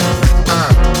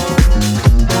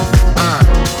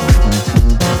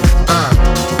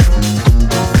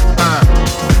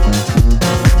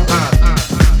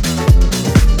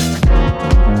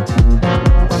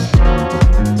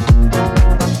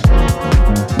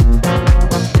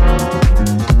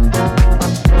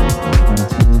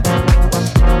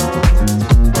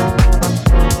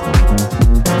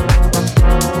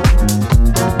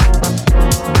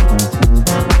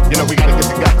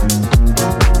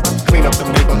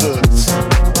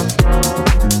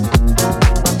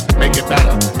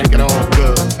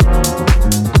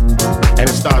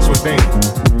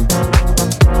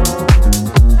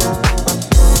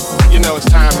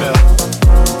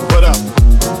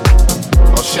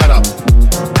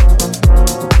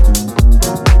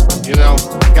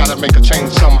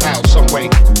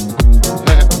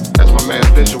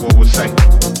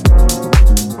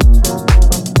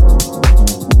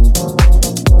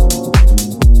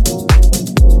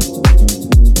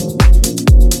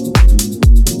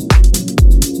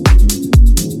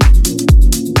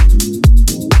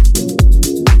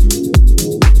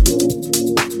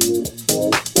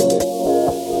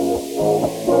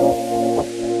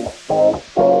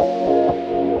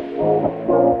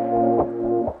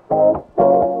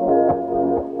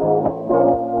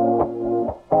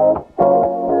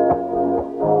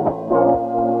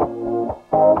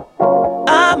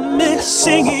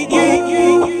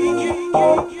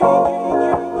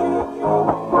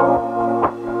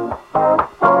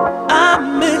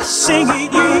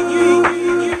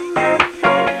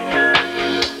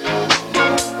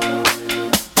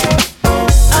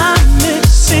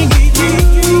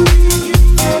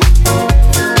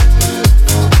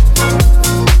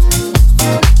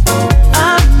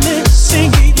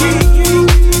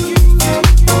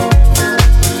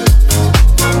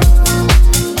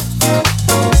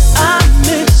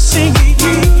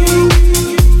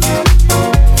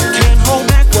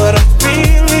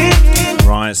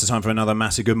 Another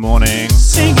massive good morning.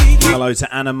 Hello to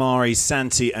Anamari,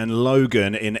 Santi and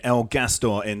Logan in El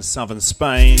Gastor in southern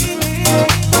Spain.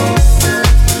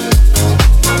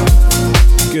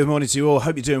 Good morning to you all.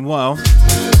 Hope you're doing well.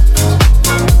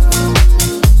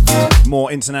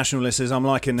 More international listeners. I'm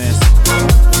liking this.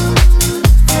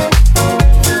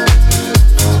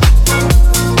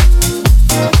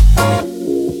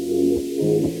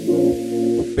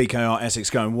 BKR Essex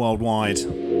going worldwide.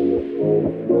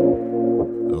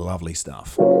 Lovely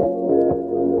stuff.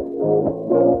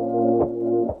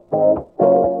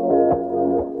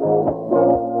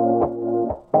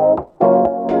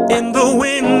 In the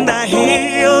wind I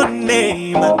hear your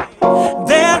name.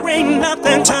 There ain't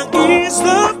nothing to ease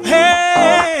the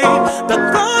pain. The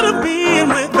thought of being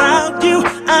without you,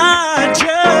 I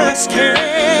just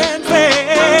can't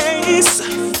face.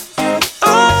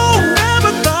 Oh,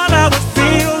 never thought I would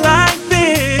feel like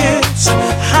this.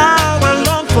 How I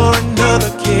long for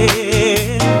another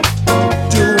kiss.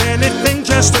 Do anything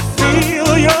just to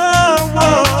feel your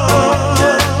warmth.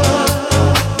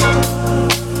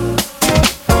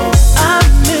 I'm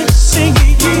missing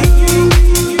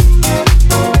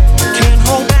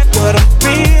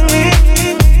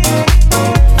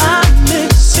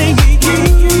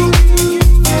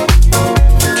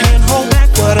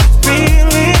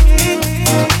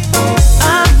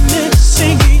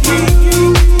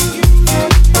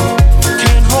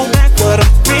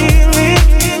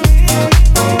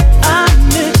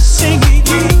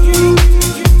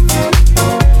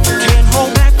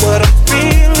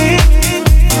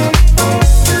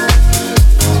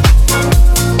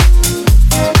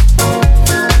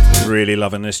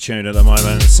loving this tune at the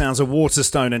moment. Sounds of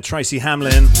Waterstone and Tracy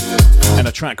Hamlin, and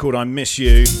a track called I Miss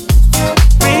You.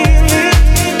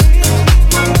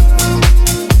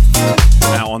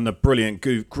 Out on the brilliant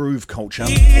Groove Culture.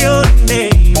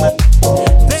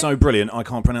 So brilliant, I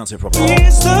can't pronounce it properly.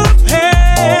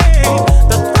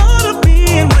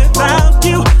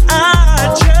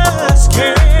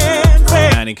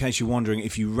 And in case you're wondering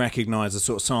if you recognise the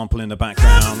sort of sample in the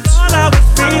background, it's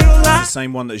the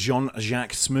same one that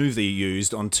Jean-Jacques Smoothie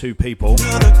used on Two People,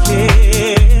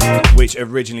 which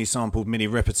originally sampled Minnie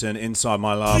Riperton, Inside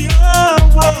My Love.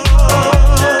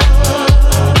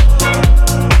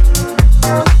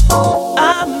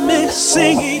 I'm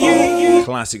missing you.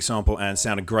 Classic sample and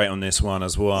sounded great on this one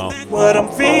as well. What I'm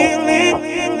feeling,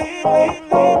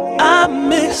 I'm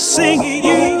missing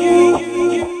you.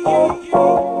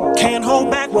 Can't hold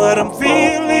back what I'm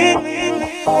feeling.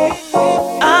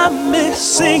 I'm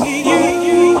missing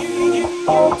you.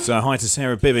 So hi to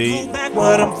Sarah Bibby, who's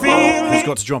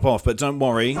got to drop off, but don't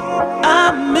worry.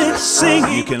 I'm missing you.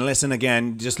 You can listen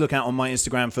again. Just look out on my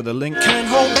Instagram for the link. Can't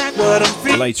hold back what I'm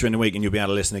feeling. Later in the week, and you'll be able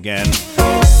to listen again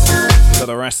for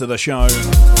the rest of the show.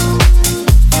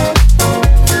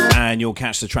 And you'll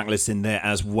catch the track list in there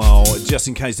as well, just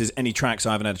in case there's any tracks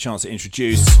I haven't had a chance to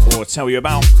introduce or tell you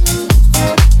about.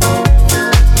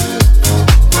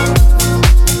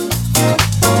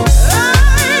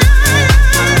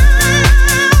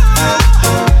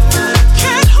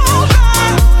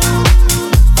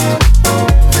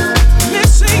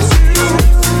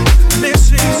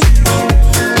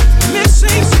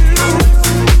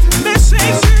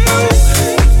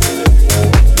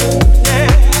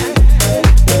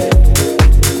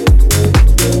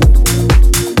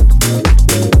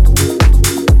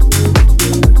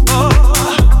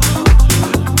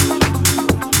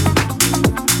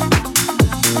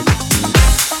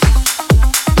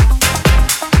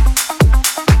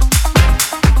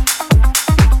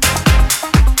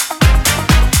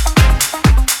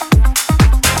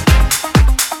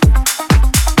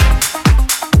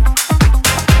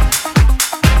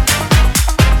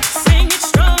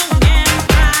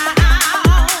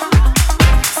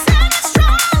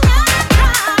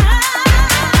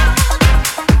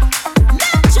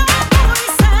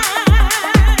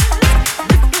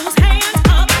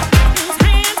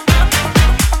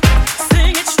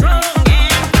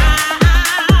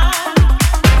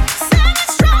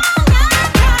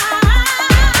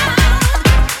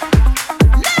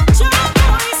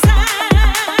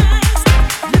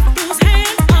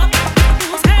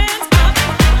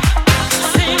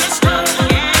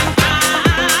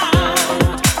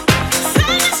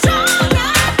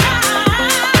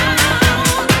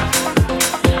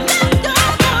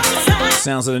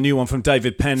 Sounds like a new one from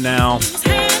David Penn now.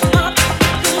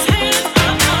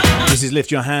 This is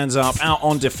Lift Your Hands Up, out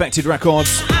on Defected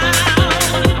Records.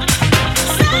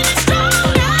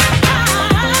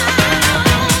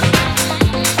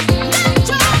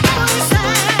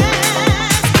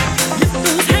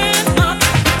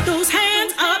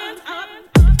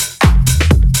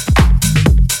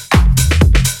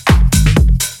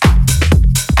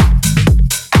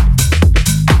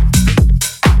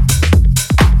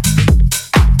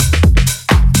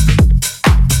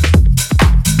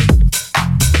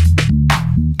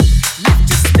 Lift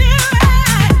your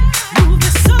spirit.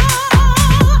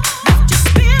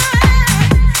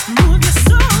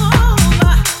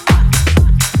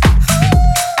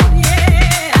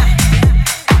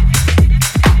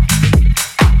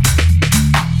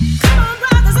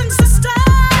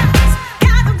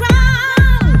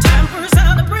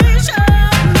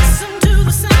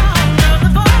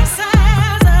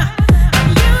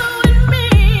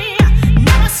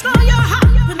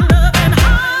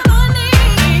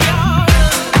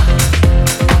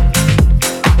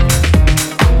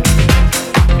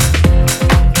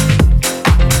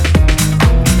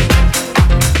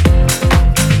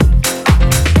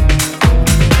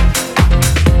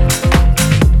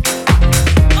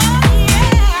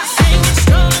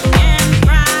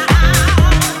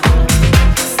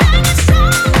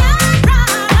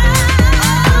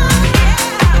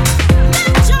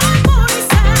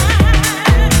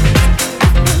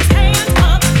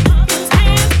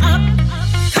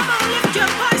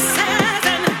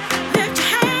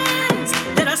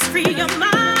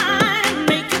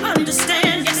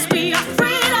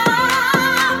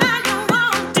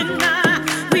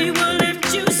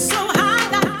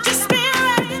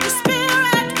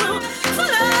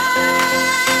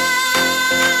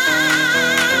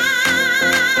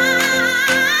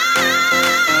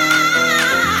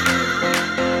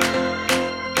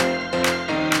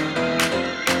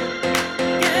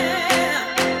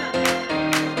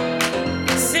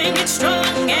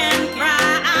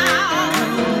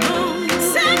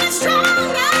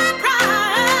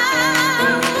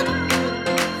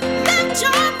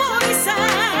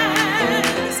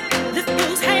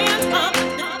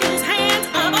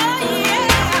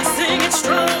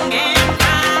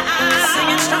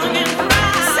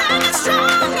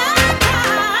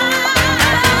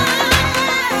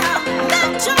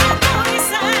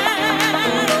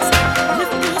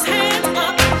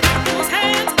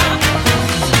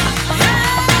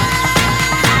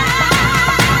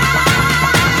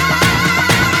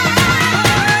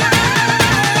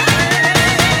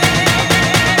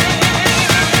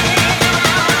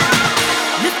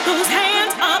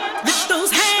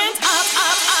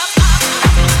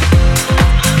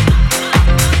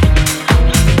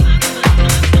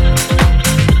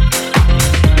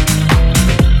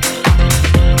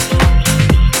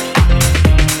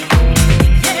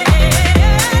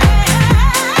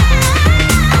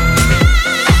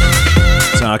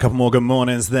 couple more good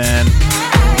mornings then.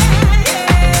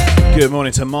 Good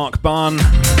morning to Mark Bunn.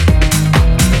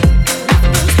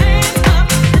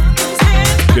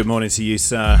 Good morning to you,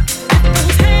 sir.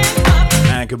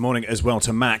 And good morning as well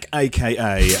to Mac,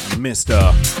 aka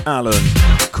Mr. Alan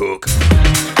Cook.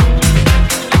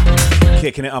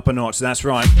 Kicking it up a notch, that's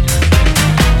right.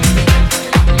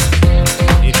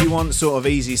 If you want sort of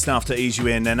easy stuff to ease you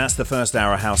in, then that's the first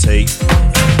hour of House Heat.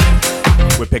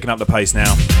 We're picking up the pace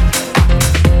now.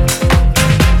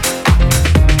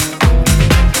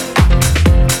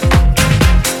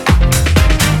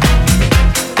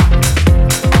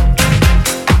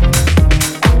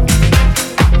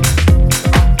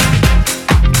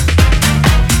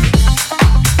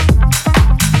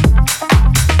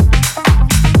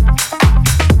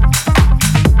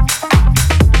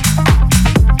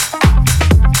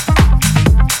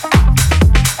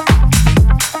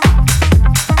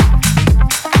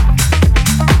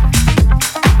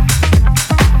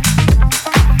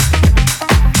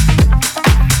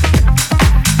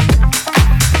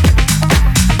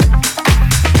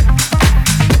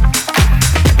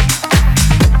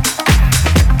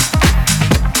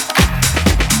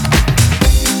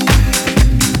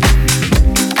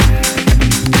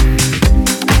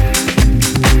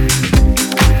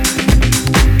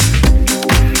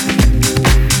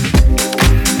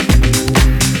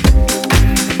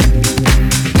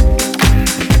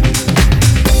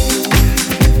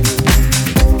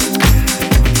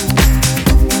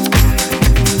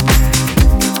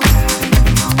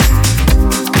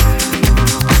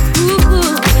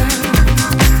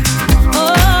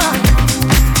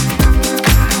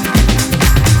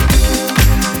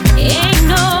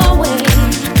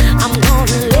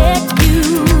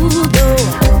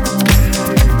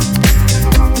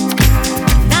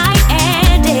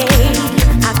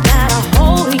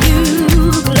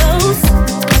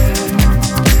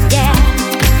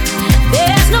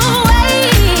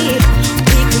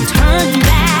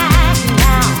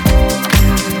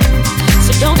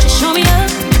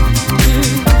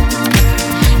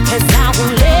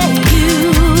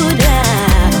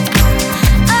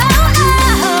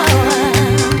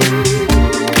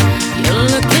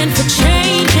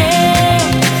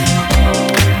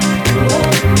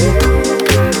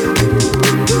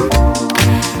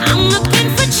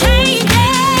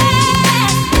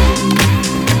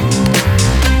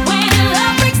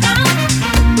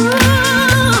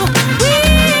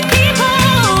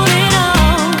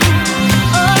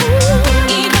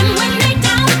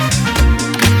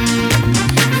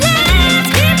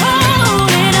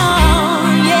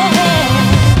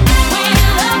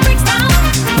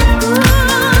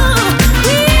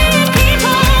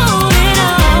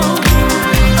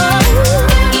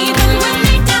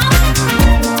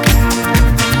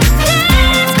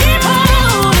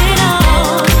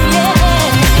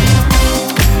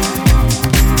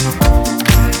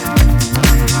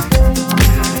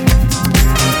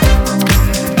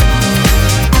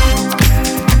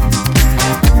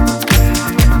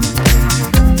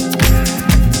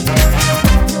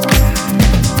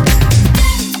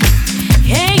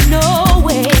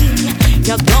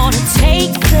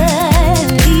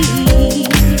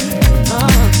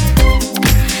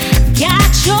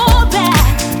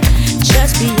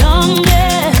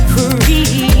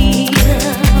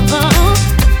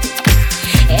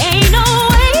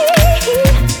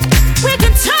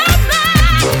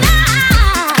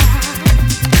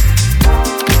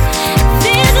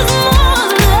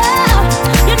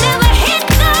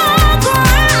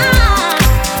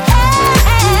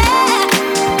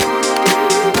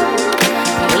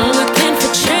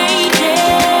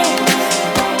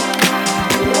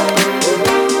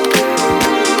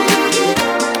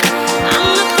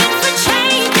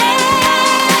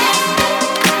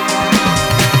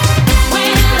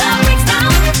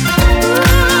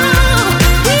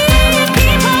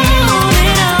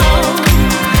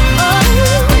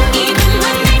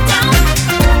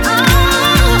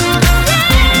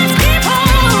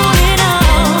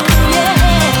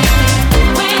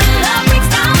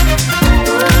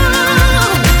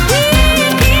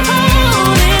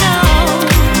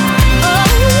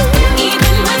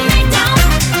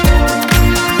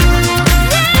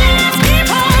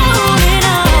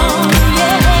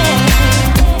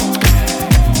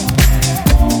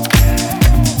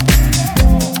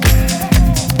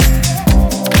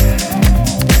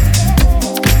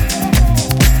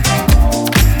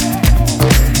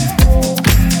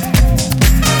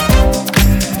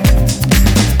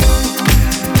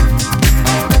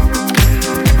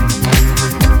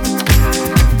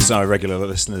 So regular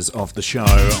listeners of the show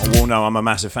will know I'm a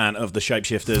massive fan of the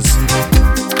Shapeshifters.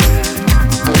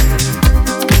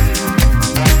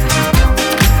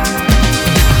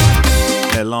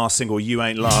 last single, You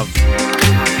Ain't Love.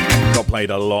 Got played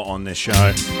a lot on this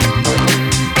show.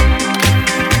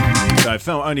 So it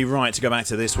felt only right to go back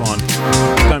to this one.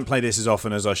 Don't play this as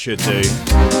often as I should do.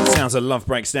 Sounds of Love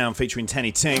Breaks Down featuring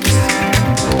Tenny Tinks.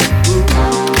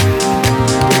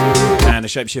 And the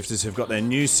Shapeshifters have got their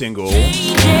new single,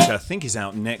 which I think is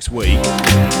out next week.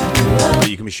 But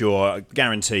you can be sure,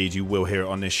 guaranteed, you will hear it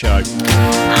on this show.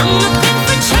 I'm looking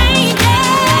for changes.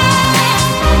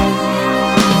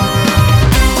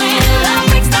 When love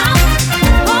breaks down,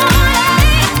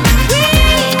 we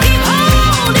keep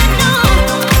holding on.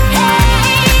 Hey,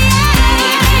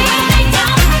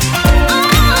 down. Let's keep holding on. When love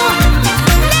breaks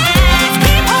down, we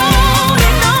keep holding on and on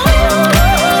and on and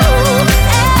on.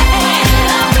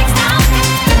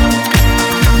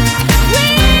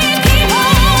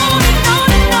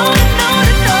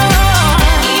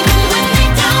 Even when they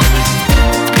don't. Let's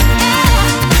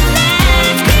keep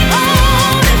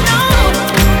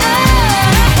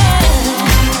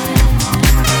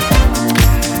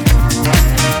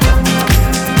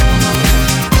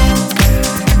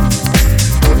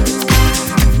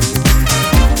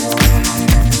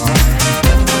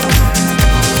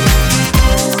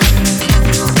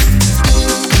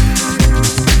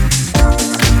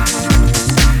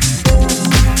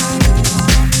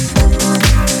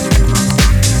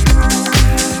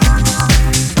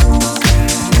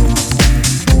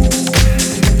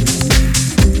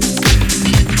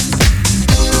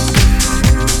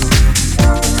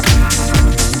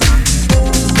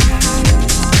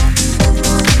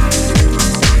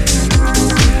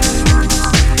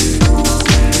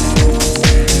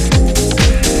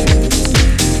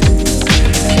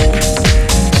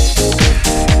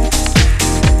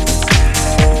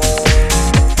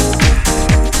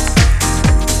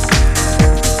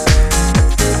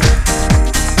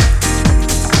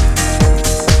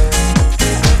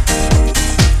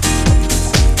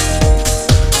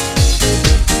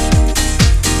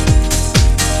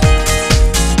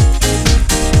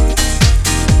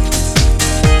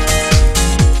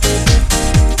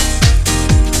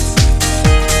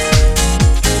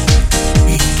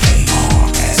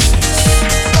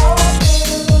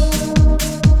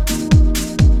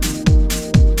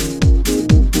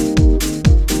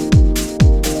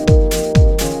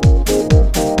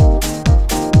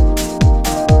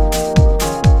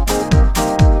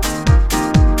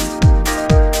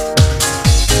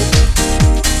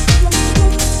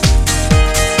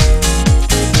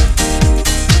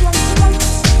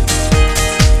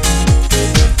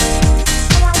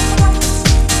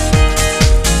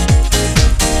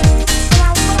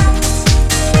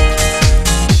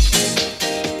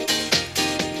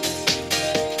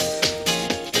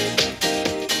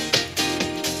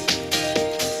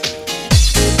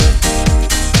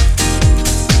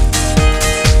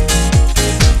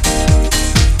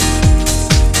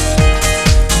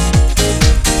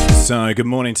So, good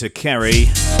morning to Kerry,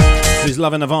 who's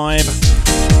loving the vibe,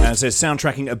 and says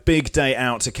soundtracking a big day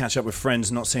out to catch up with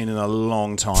friends not seen in a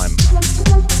long time.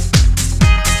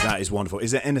 That is wonderful.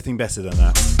 Is there anything better than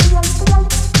that?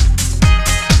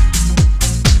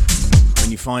 When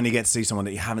you finally get to see someone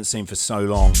that you haven't seen for so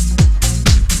long,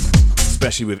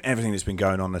 especially with everything that's been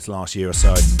going on this last year or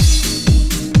so.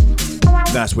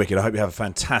 That's wicked. I hope you have a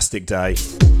fantastic day.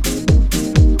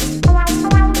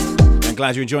 I'm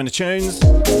glad you're enjoying the tunes.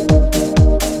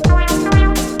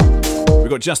 We've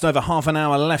got just over half an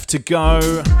hour left to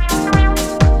go.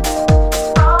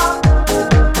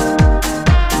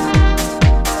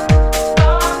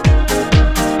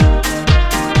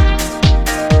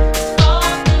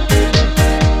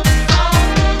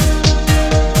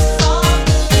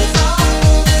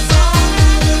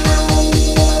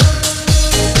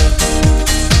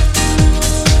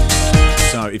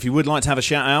 If you would like to have a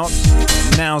shout out,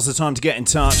 now's the time to get in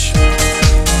touch.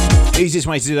 Easiest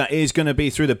way to do that is going to be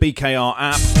through the BKR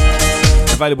app,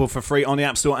 available for free on the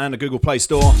App Store and the Google Play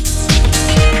Store.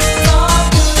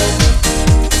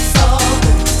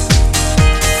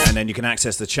 And then you can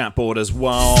access the chat board as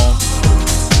well.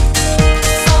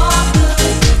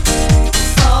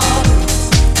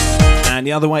 And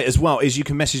the other way as well is you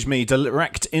can message me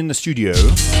direct in the studio.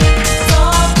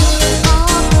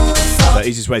 The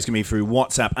easiest way is going to be through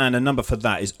WhatsApp, and the number for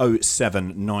that is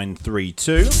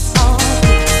 07932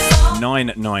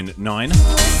 999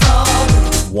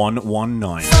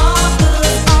 119.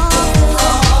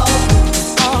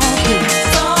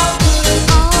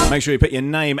 Make sure you put your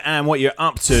name and what you're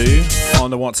up to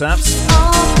on the WhatsApps.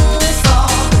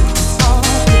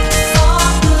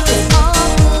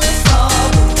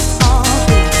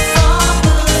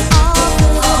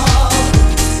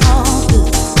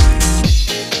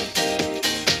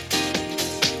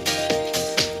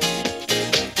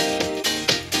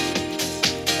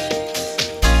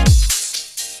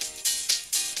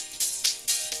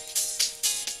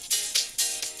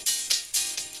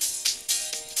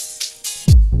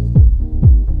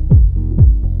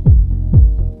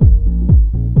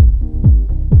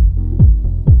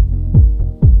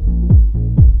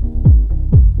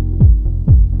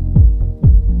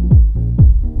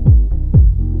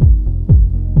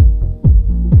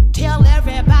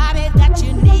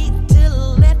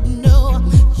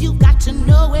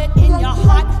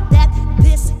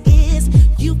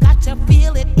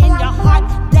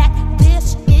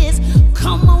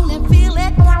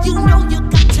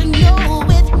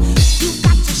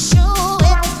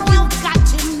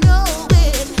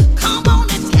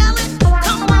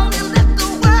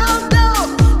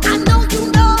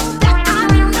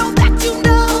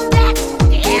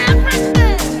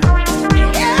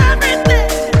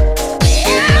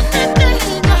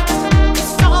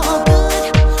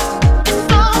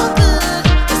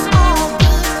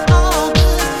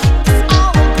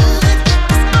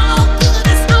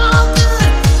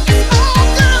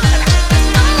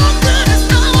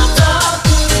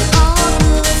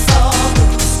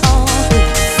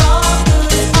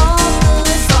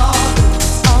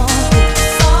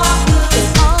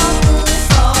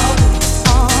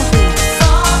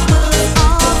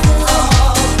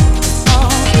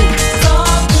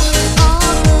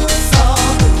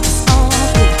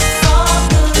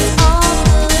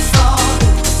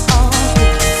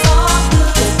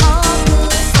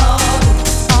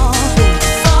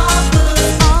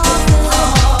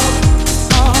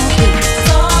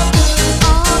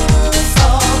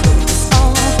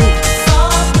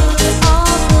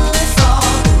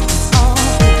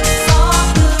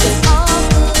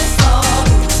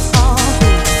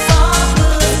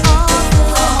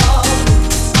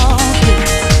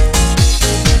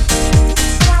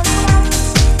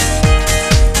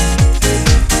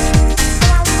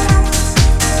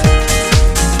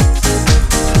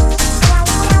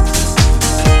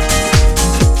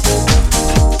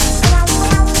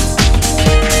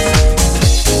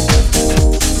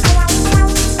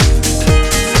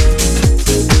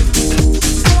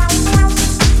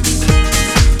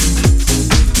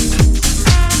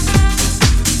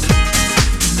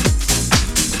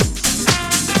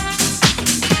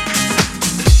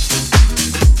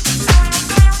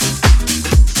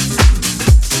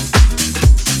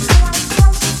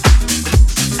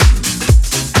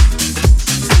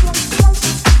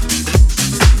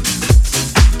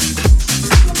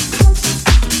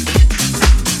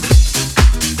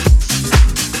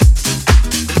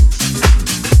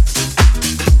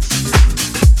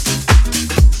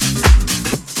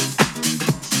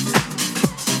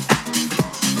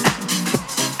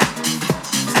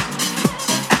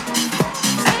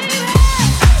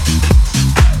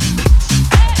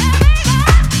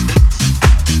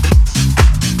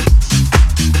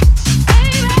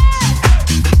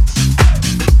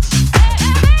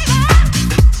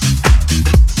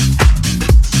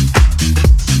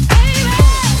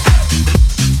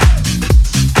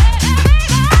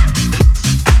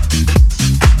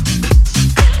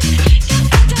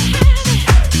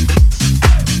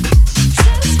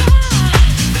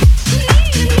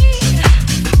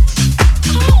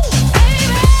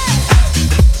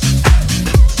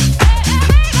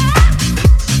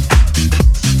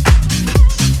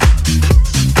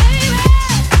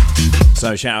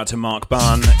 So shout out to Mark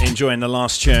Bunn, enjoying the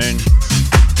last tune.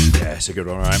 Yeah, it's a good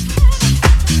one, right?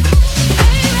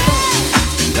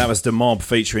 That was The Mob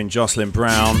featuring Jocelyn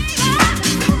Brown,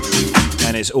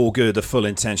 and it's all good, the Full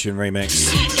Intention remix.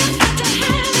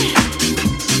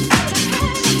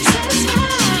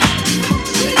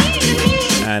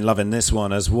 And loving this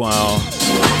one as well.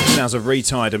 Sounds of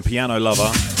Retired and Piano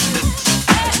Lover.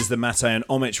 This is the Mate and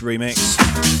Omich remix.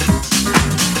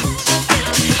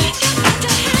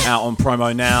 Out on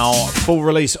promo now. Full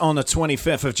release on the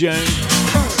 25th of June.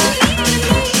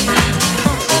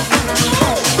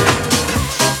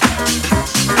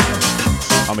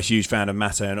 I'm a huge fan of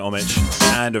Mate and Omich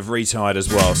and of Retired as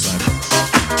well, so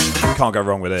can't go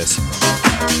wrong with this.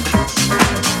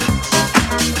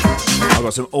 I've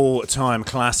got some all-time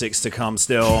classics to come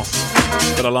still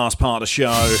for the last part of the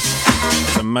show,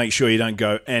 so make sure you don't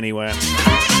go anywhere.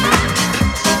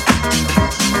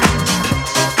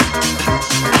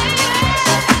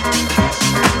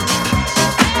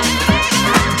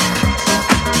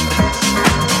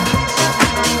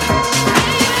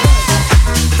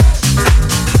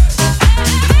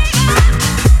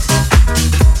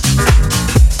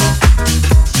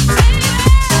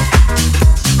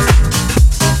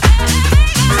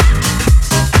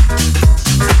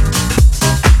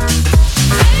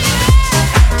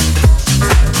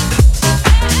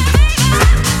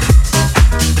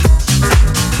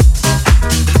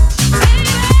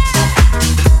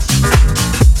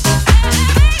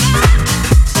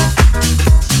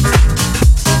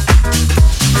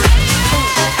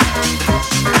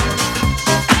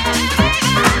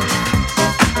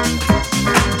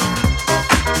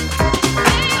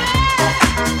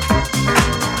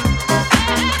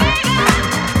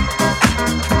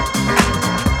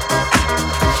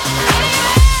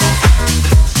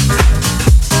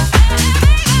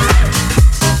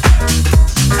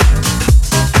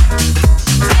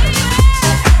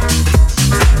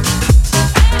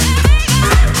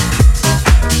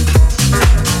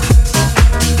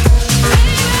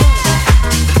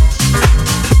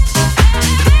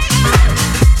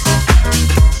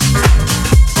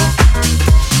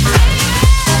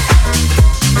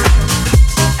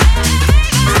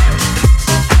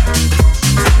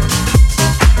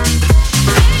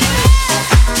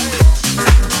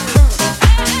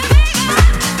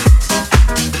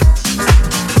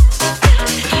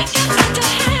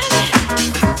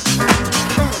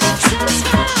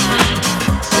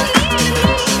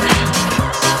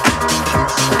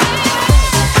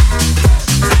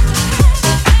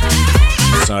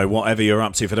 So whatever you're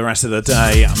up to for the rest of the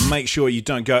day, make sure you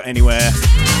don't go anywhere.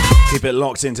 Keep it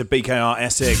locked into BKR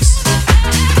Essex.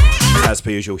 As per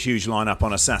usual, huge lineup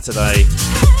on a Saturday.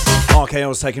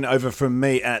 RKL's taking over from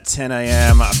me at 10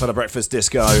 a.m. for the breakfast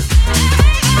disco.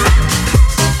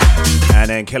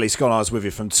 And then Kelly Scholars with you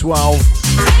from 12.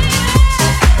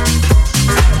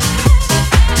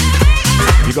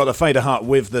 You got the Fader Hut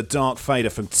with the Dark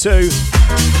Fader from 2.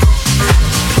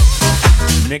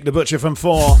 Nick the Butcher from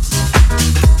 4.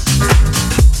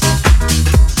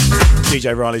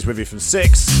 DJ Riley's with you from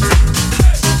 6.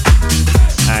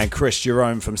 And Chris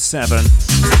Jerome from 7.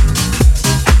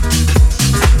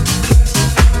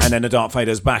 And then the Dark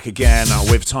Fader's back again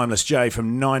with Timeless J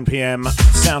from 9 p.m.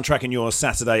 soundtracking your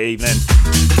Saturday evening.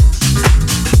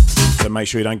 So make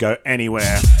sure you don't go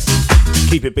anywhere.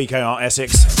 Keep it BKR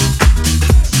Essex.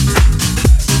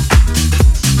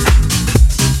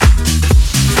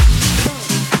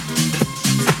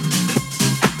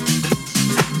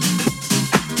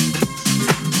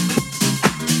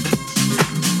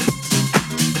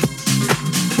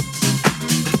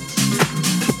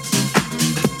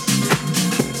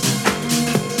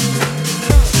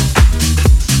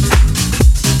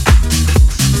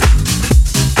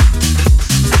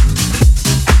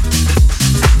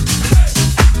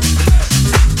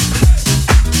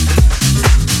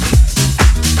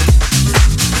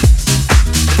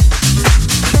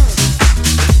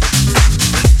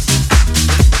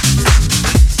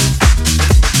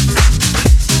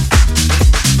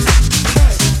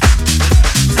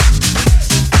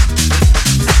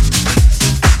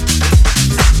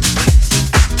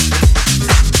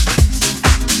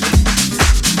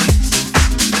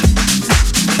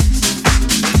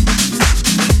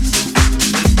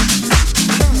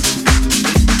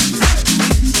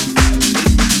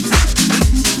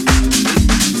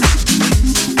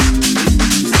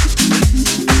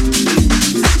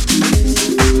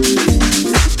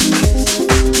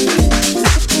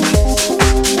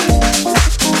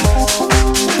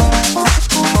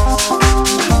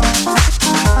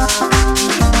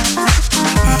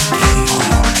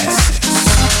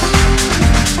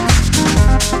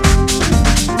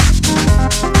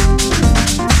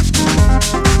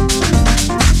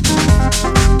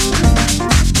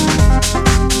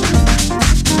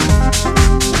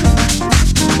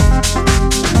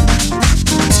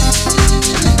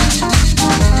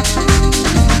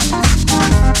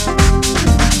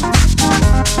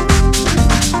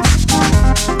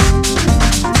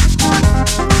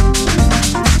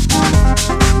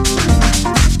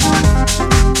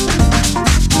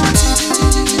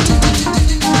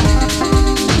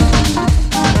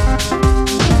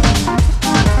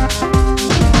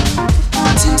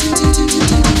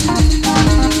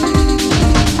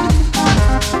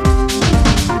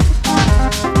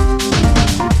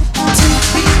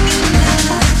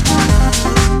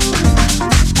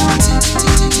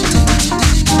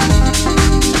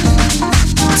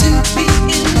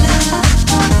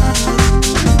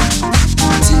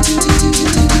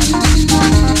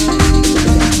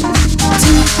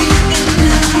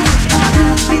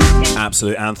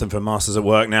 Absolute anthem for Masters at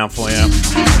Work now for you.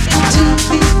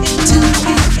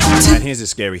 And here's a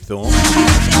scary thought.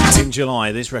 In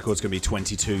July, this record's going to be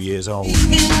 22 years old.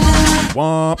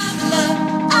 What?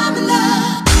 I'm in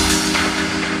love.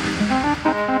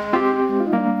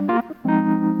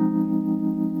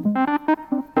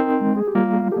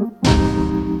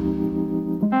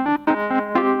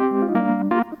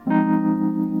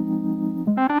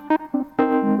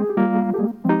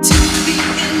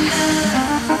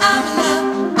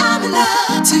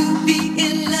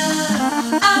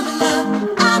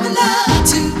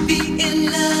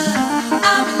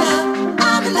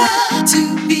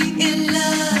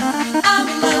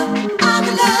 I'm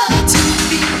in love.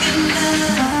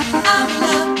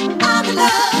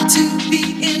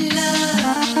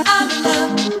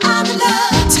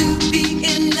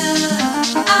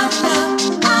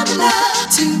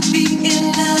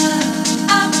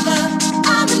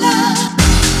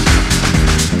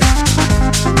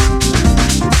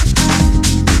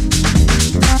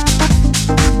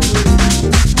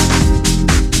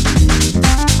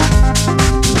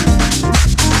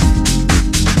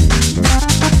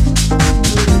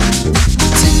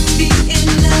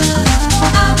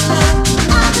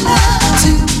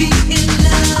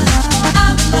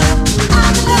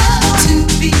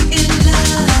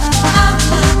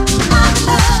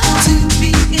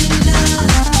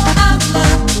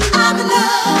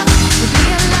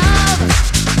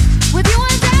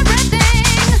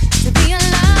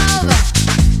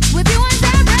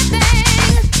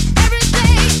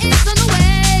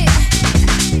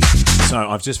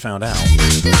 I've just found out.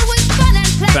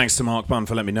 Thanks to Mark Bunn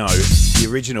for letting me know. The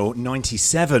original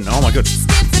 97. Oh my goodness.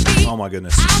 Oh my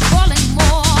goodness.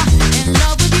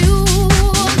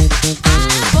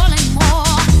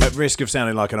 At risk of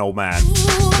sounding like an old man,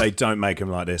 they don't make them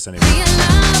like this anymore.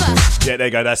 Yeah, there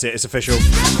you go. That's it. It's official.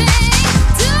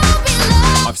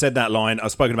 I've said that line.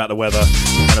 I've spoken about the weather,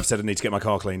 and I've said I need to get my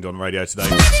car cleaned on radio today.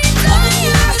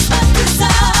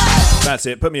 That's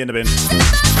it. Put me in the bin.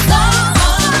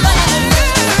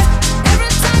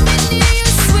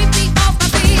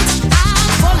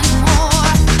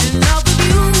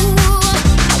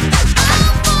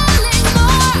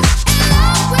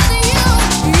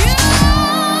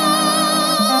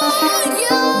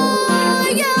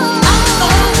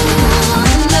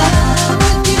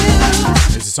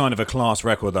 Sign of a class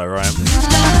record though, right?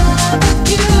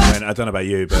 I don't know about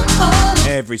you, but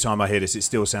every time I hear this it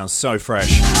still sounds so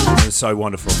fresh and so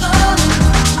wonderful.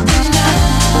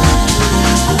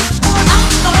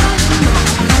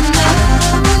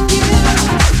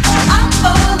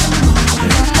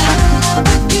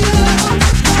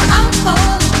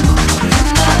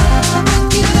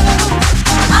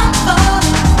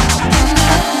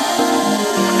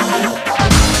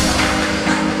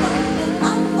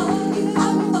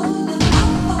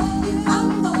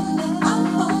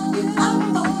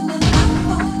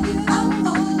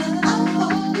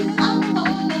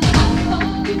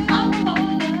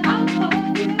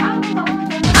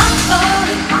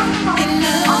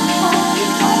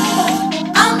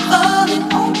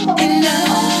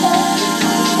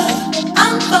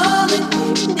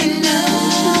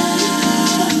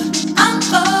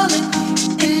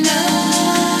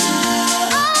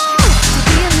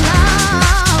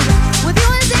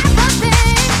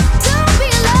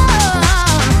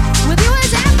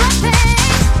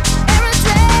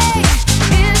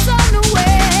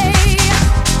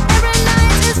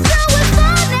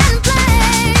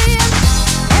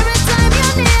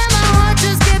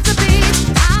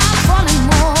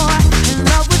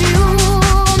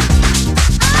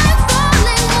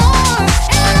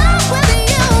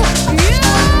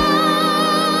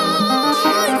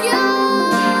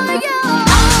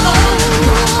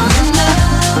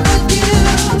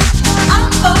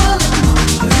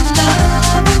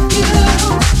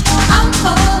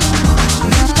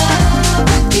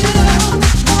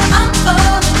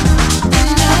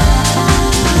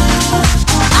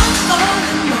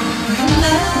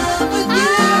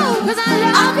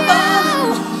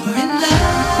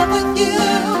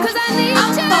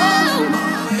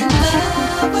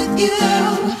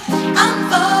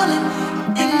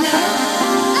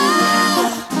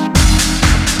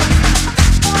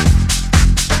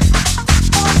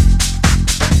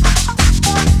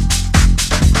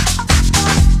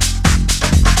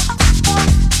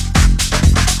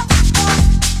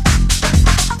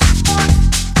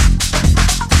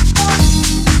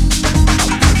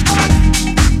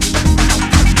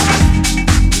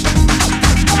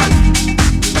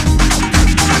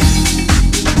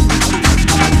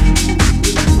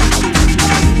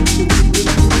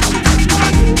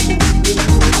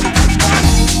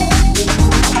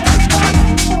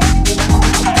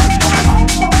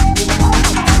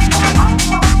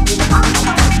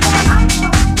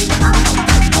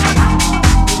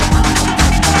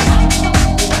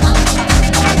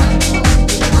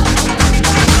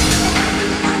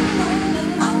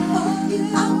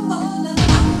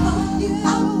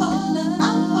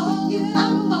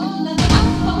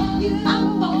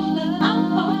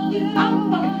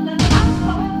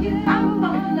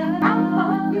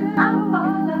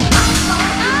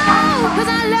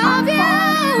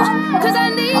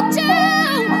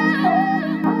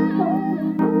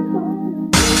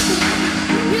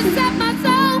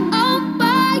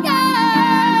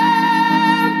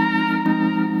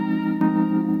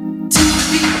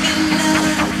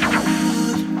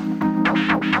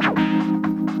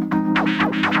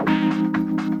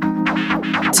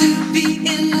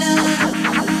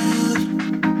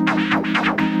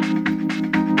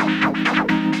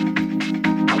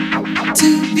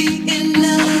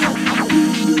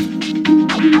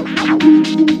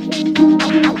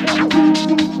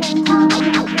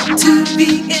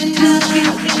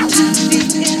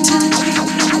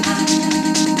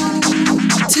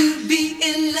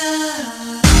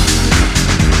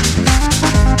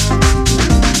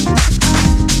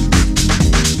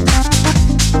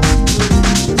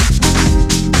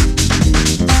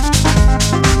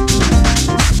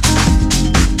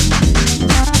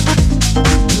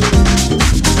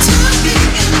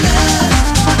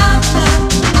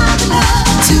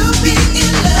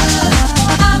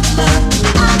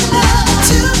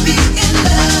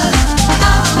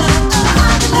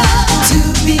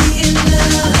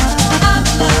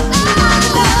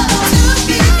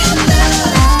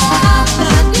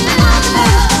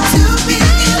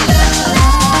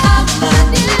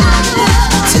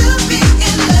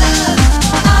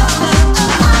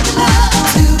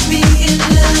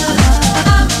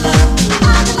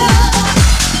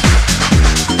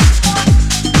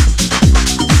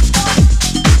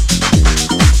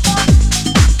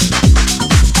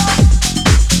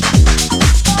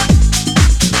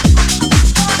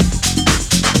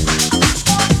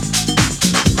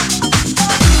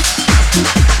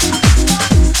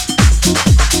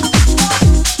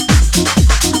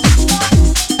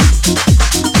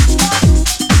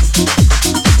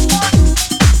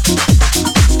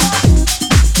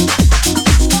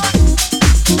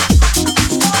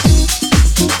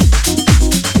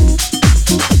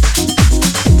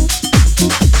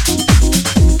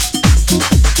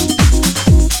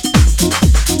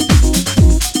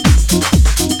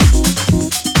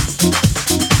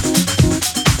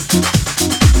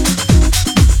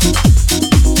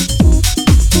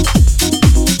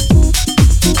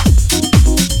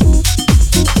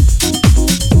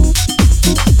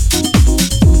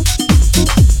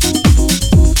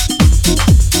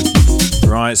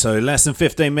 Right, so less than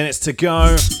 15 minutes to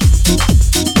go.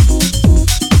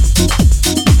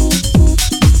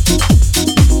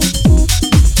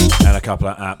 And a couple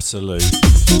of absolute,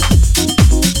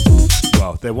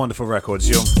 well, they're wonderful records.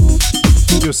 You'll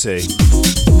see.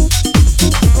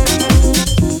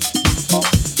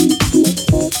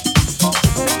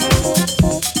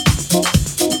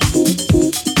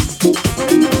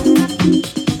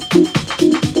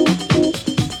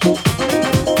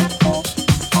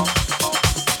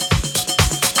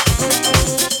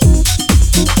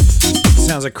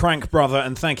 Sounds a Crank Brother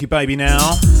and Thank You Baby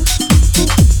Now.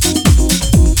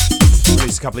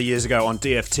 Released a couple of years ago on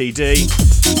DFTD.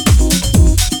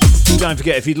 Don't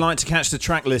forget, if you'd like to catch the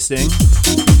track listing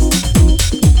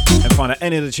and find out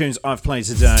any of the tunes I've played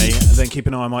today, then keep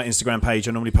an eye on my Instagram page.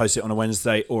 I normally post it on a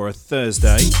Wednesday or a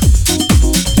Thursday.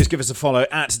 Just give us a follow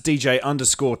at DJ_Toph_.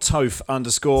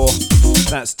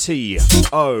 That's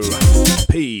TOPH.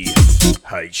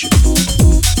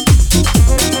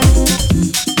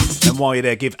 And while you're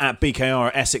there, give at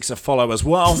BKR Essex a follow as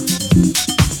well.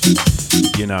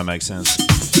 You know it makes sense.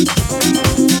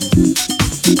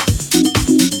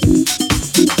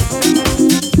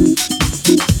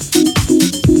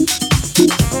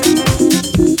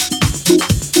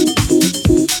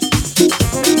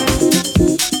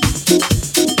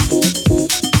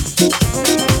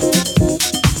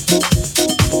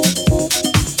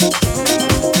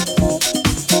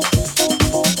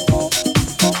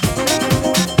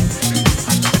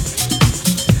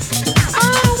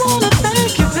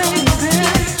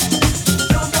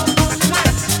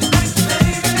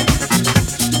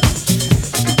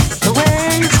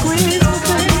 Squeeze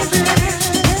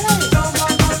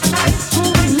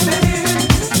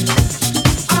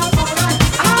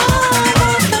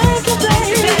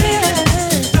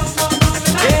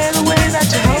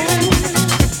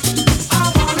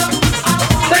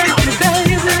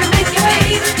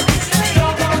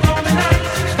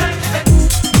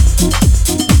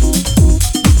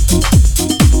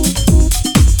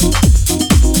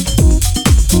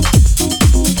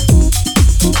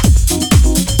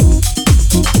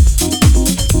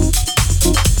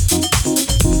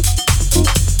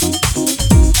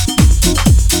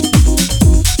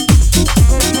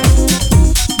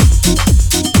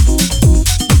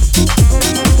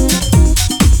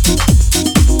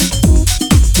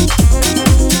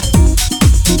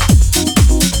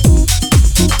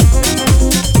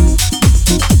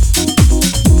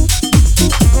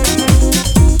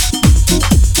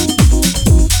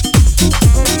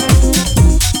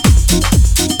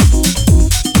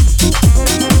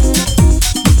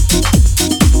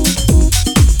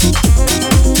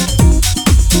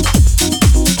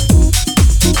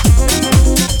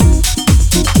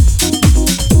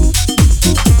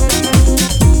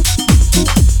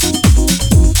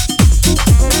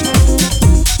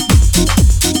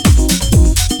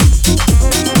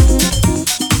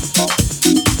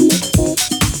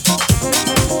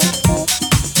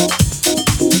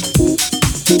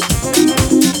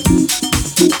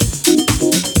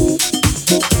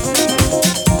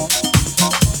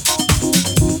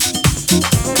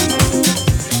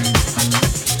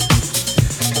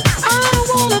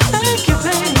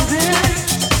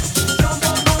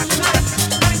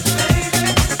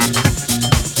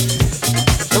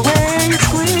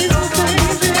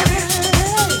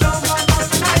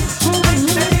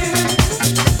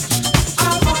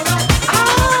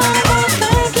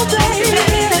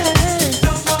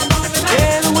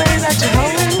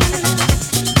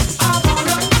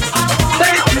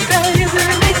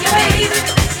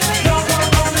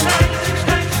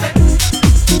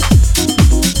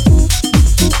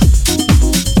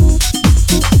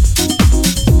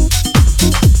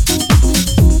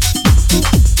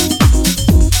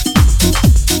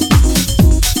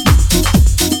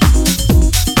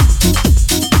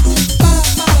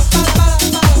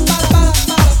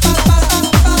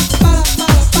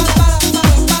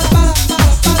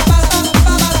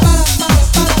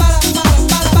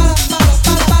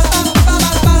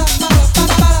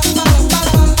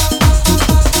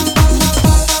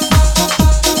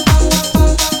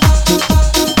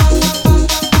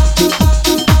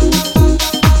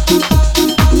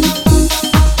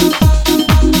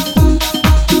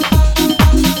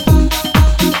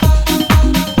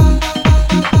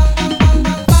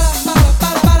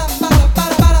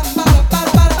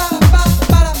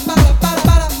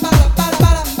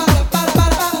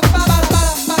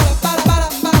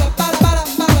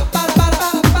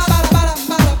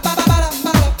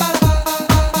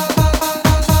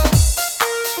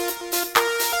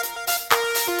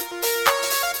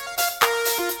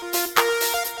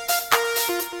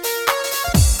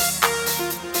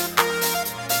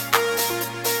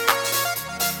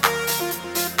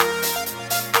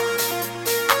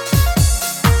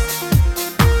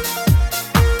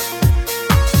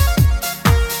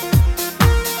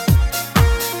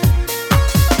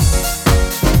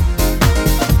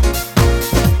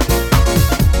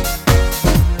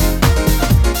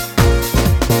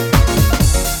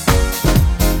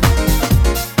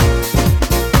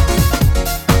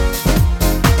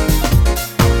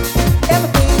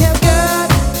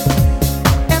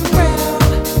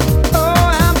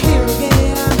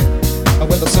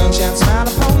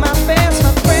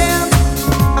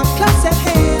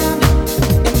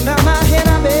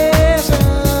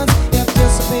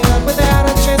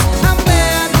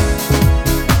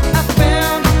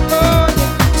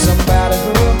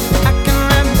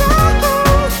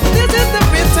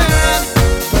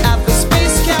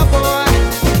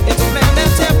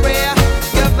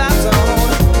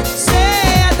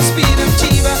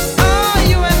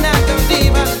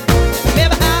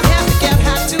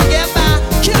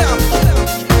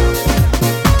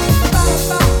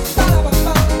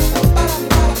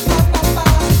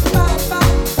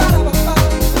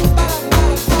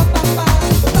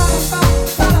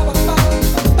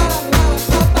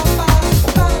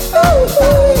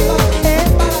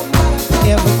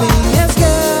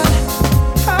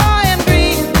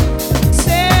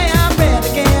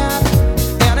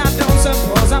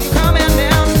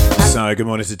good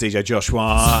morning to DJ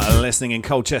Joshua, listening in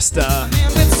Colchester.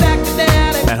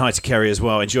 And hi to Kerry as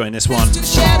well, enjoying this one.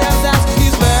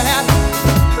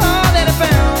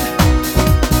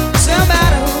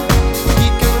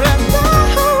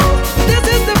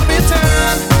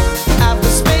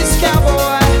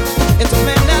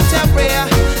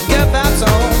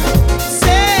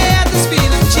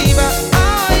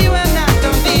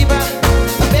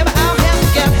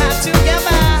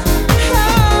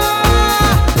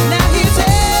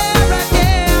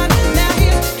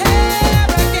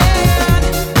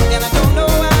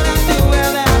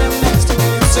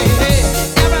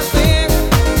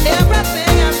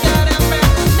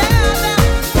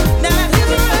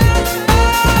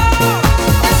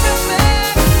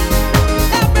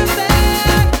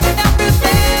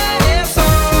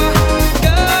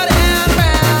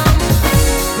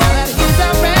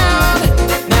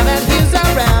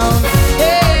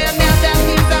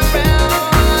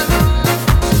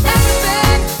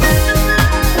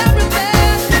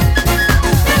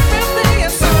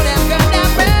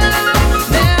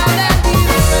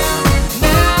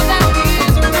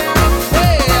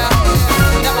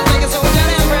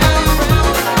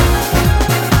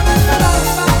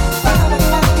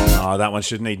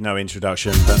 Should need no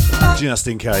introduction, but just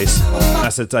in case,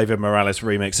 that's a David Morales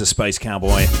remix of Space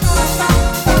Cowboy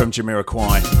from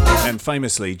Jamiroquai, and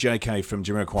famously JK from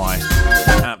Jamiroquai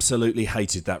absolutely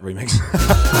hated that remix.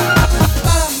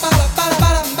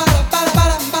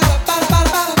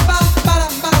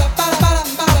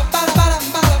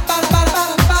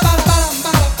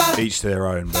 Each to their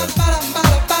own, but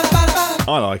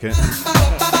I like it,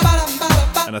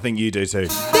 and I think you do too.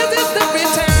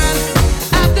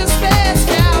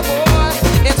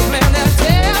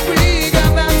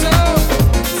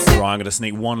 Right, I'm going to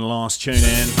sneak one last tune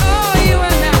in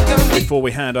before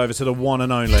we hand over to the one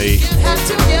and only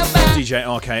DJ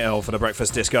RKL for the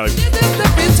Breakfast Disco.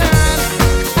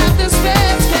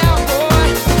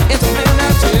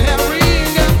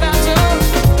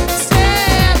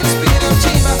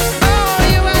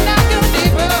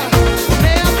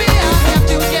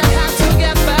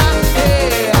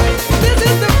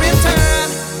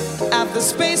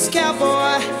 Space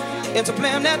Cowboy,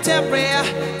 interplanetary,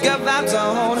 good vibes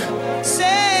on. Say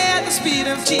at the speed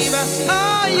of Chiba,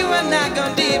 oh, you are not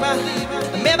gonna diva.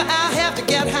 Maybe I'll have to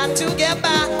get high to get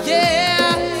by, yeah.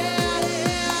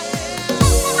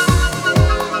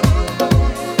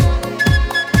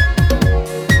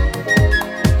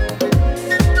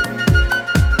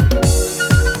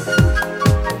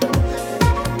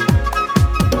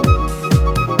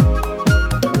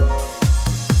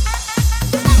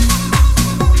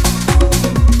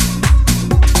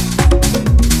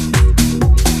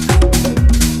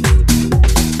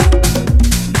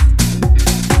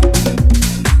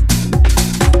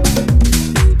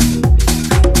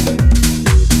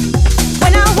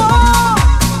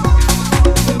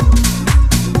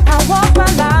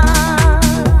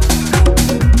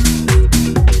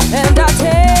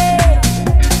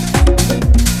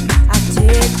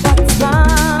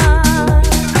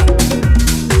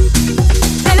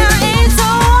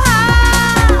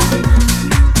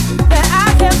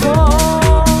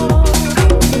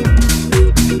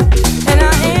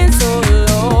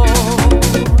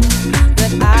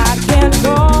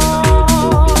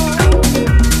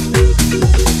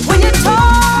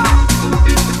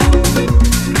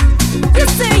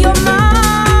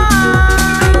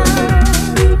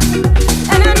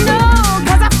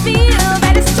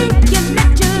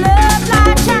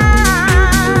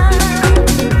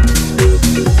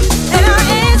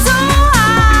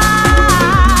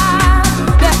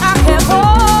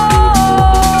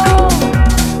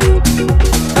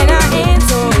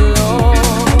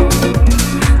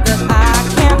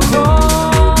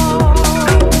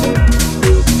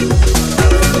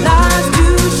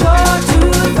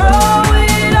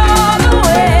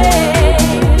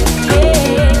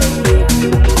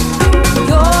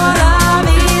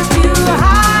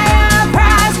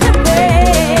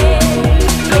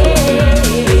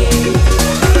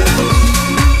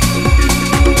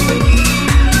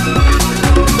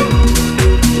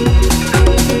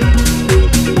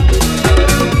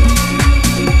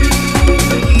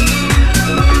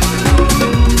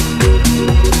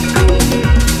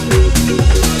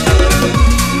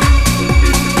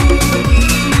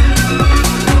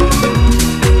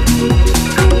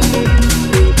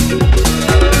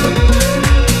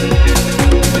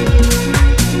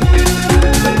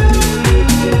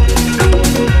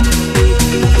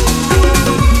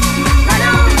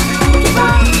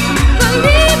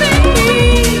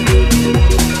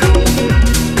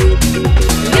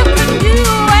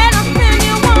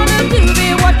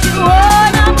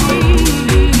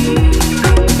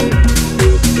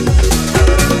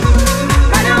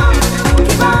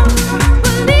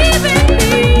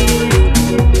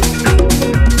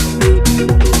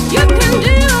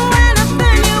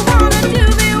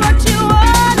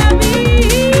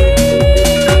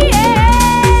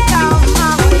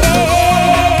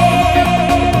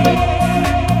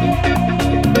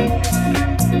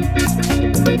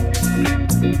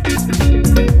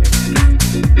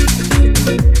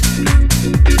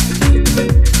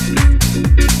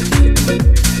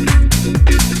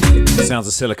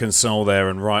 Silicon Soul there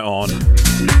and Right On.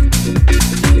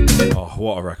 Oh,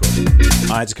 what a record.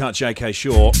 I had to cut JK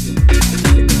short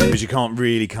because you can't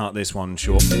really cut this one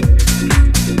short.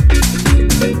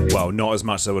 Well, not as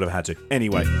much as I would have had to.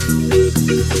 Anyway,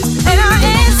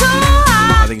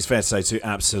 I think it's fair to say two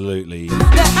absolutely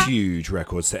huge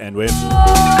records to end with.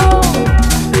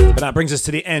 But that brings us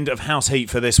to the end of House Heat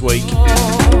for this week.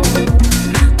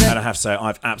 And I have to say,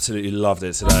 I've absolutely loved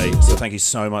it today. So thank you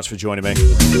so much for joining me.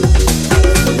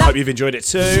 Hope you've enjoyed it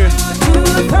too.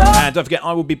 And don't forget,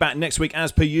 I will be back next week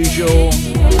as per usual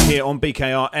here on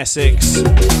BKR Essex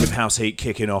with House Heat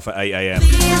kicking off at 8 a.m.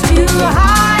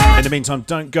 In the meantime,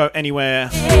 don't go anywhere.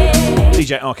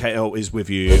 DJ RKL is with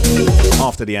you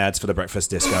after the ads for the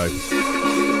Breakfast Disco.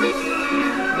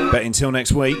 But until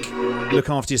next week, look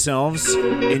after yourselves,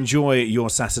 enjoy your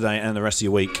Saturday and the rest of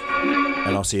your week,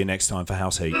 and I'll see you next time for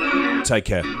House Heat. Take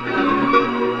care.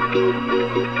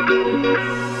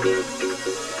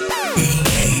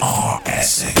 BKR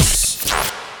Essex.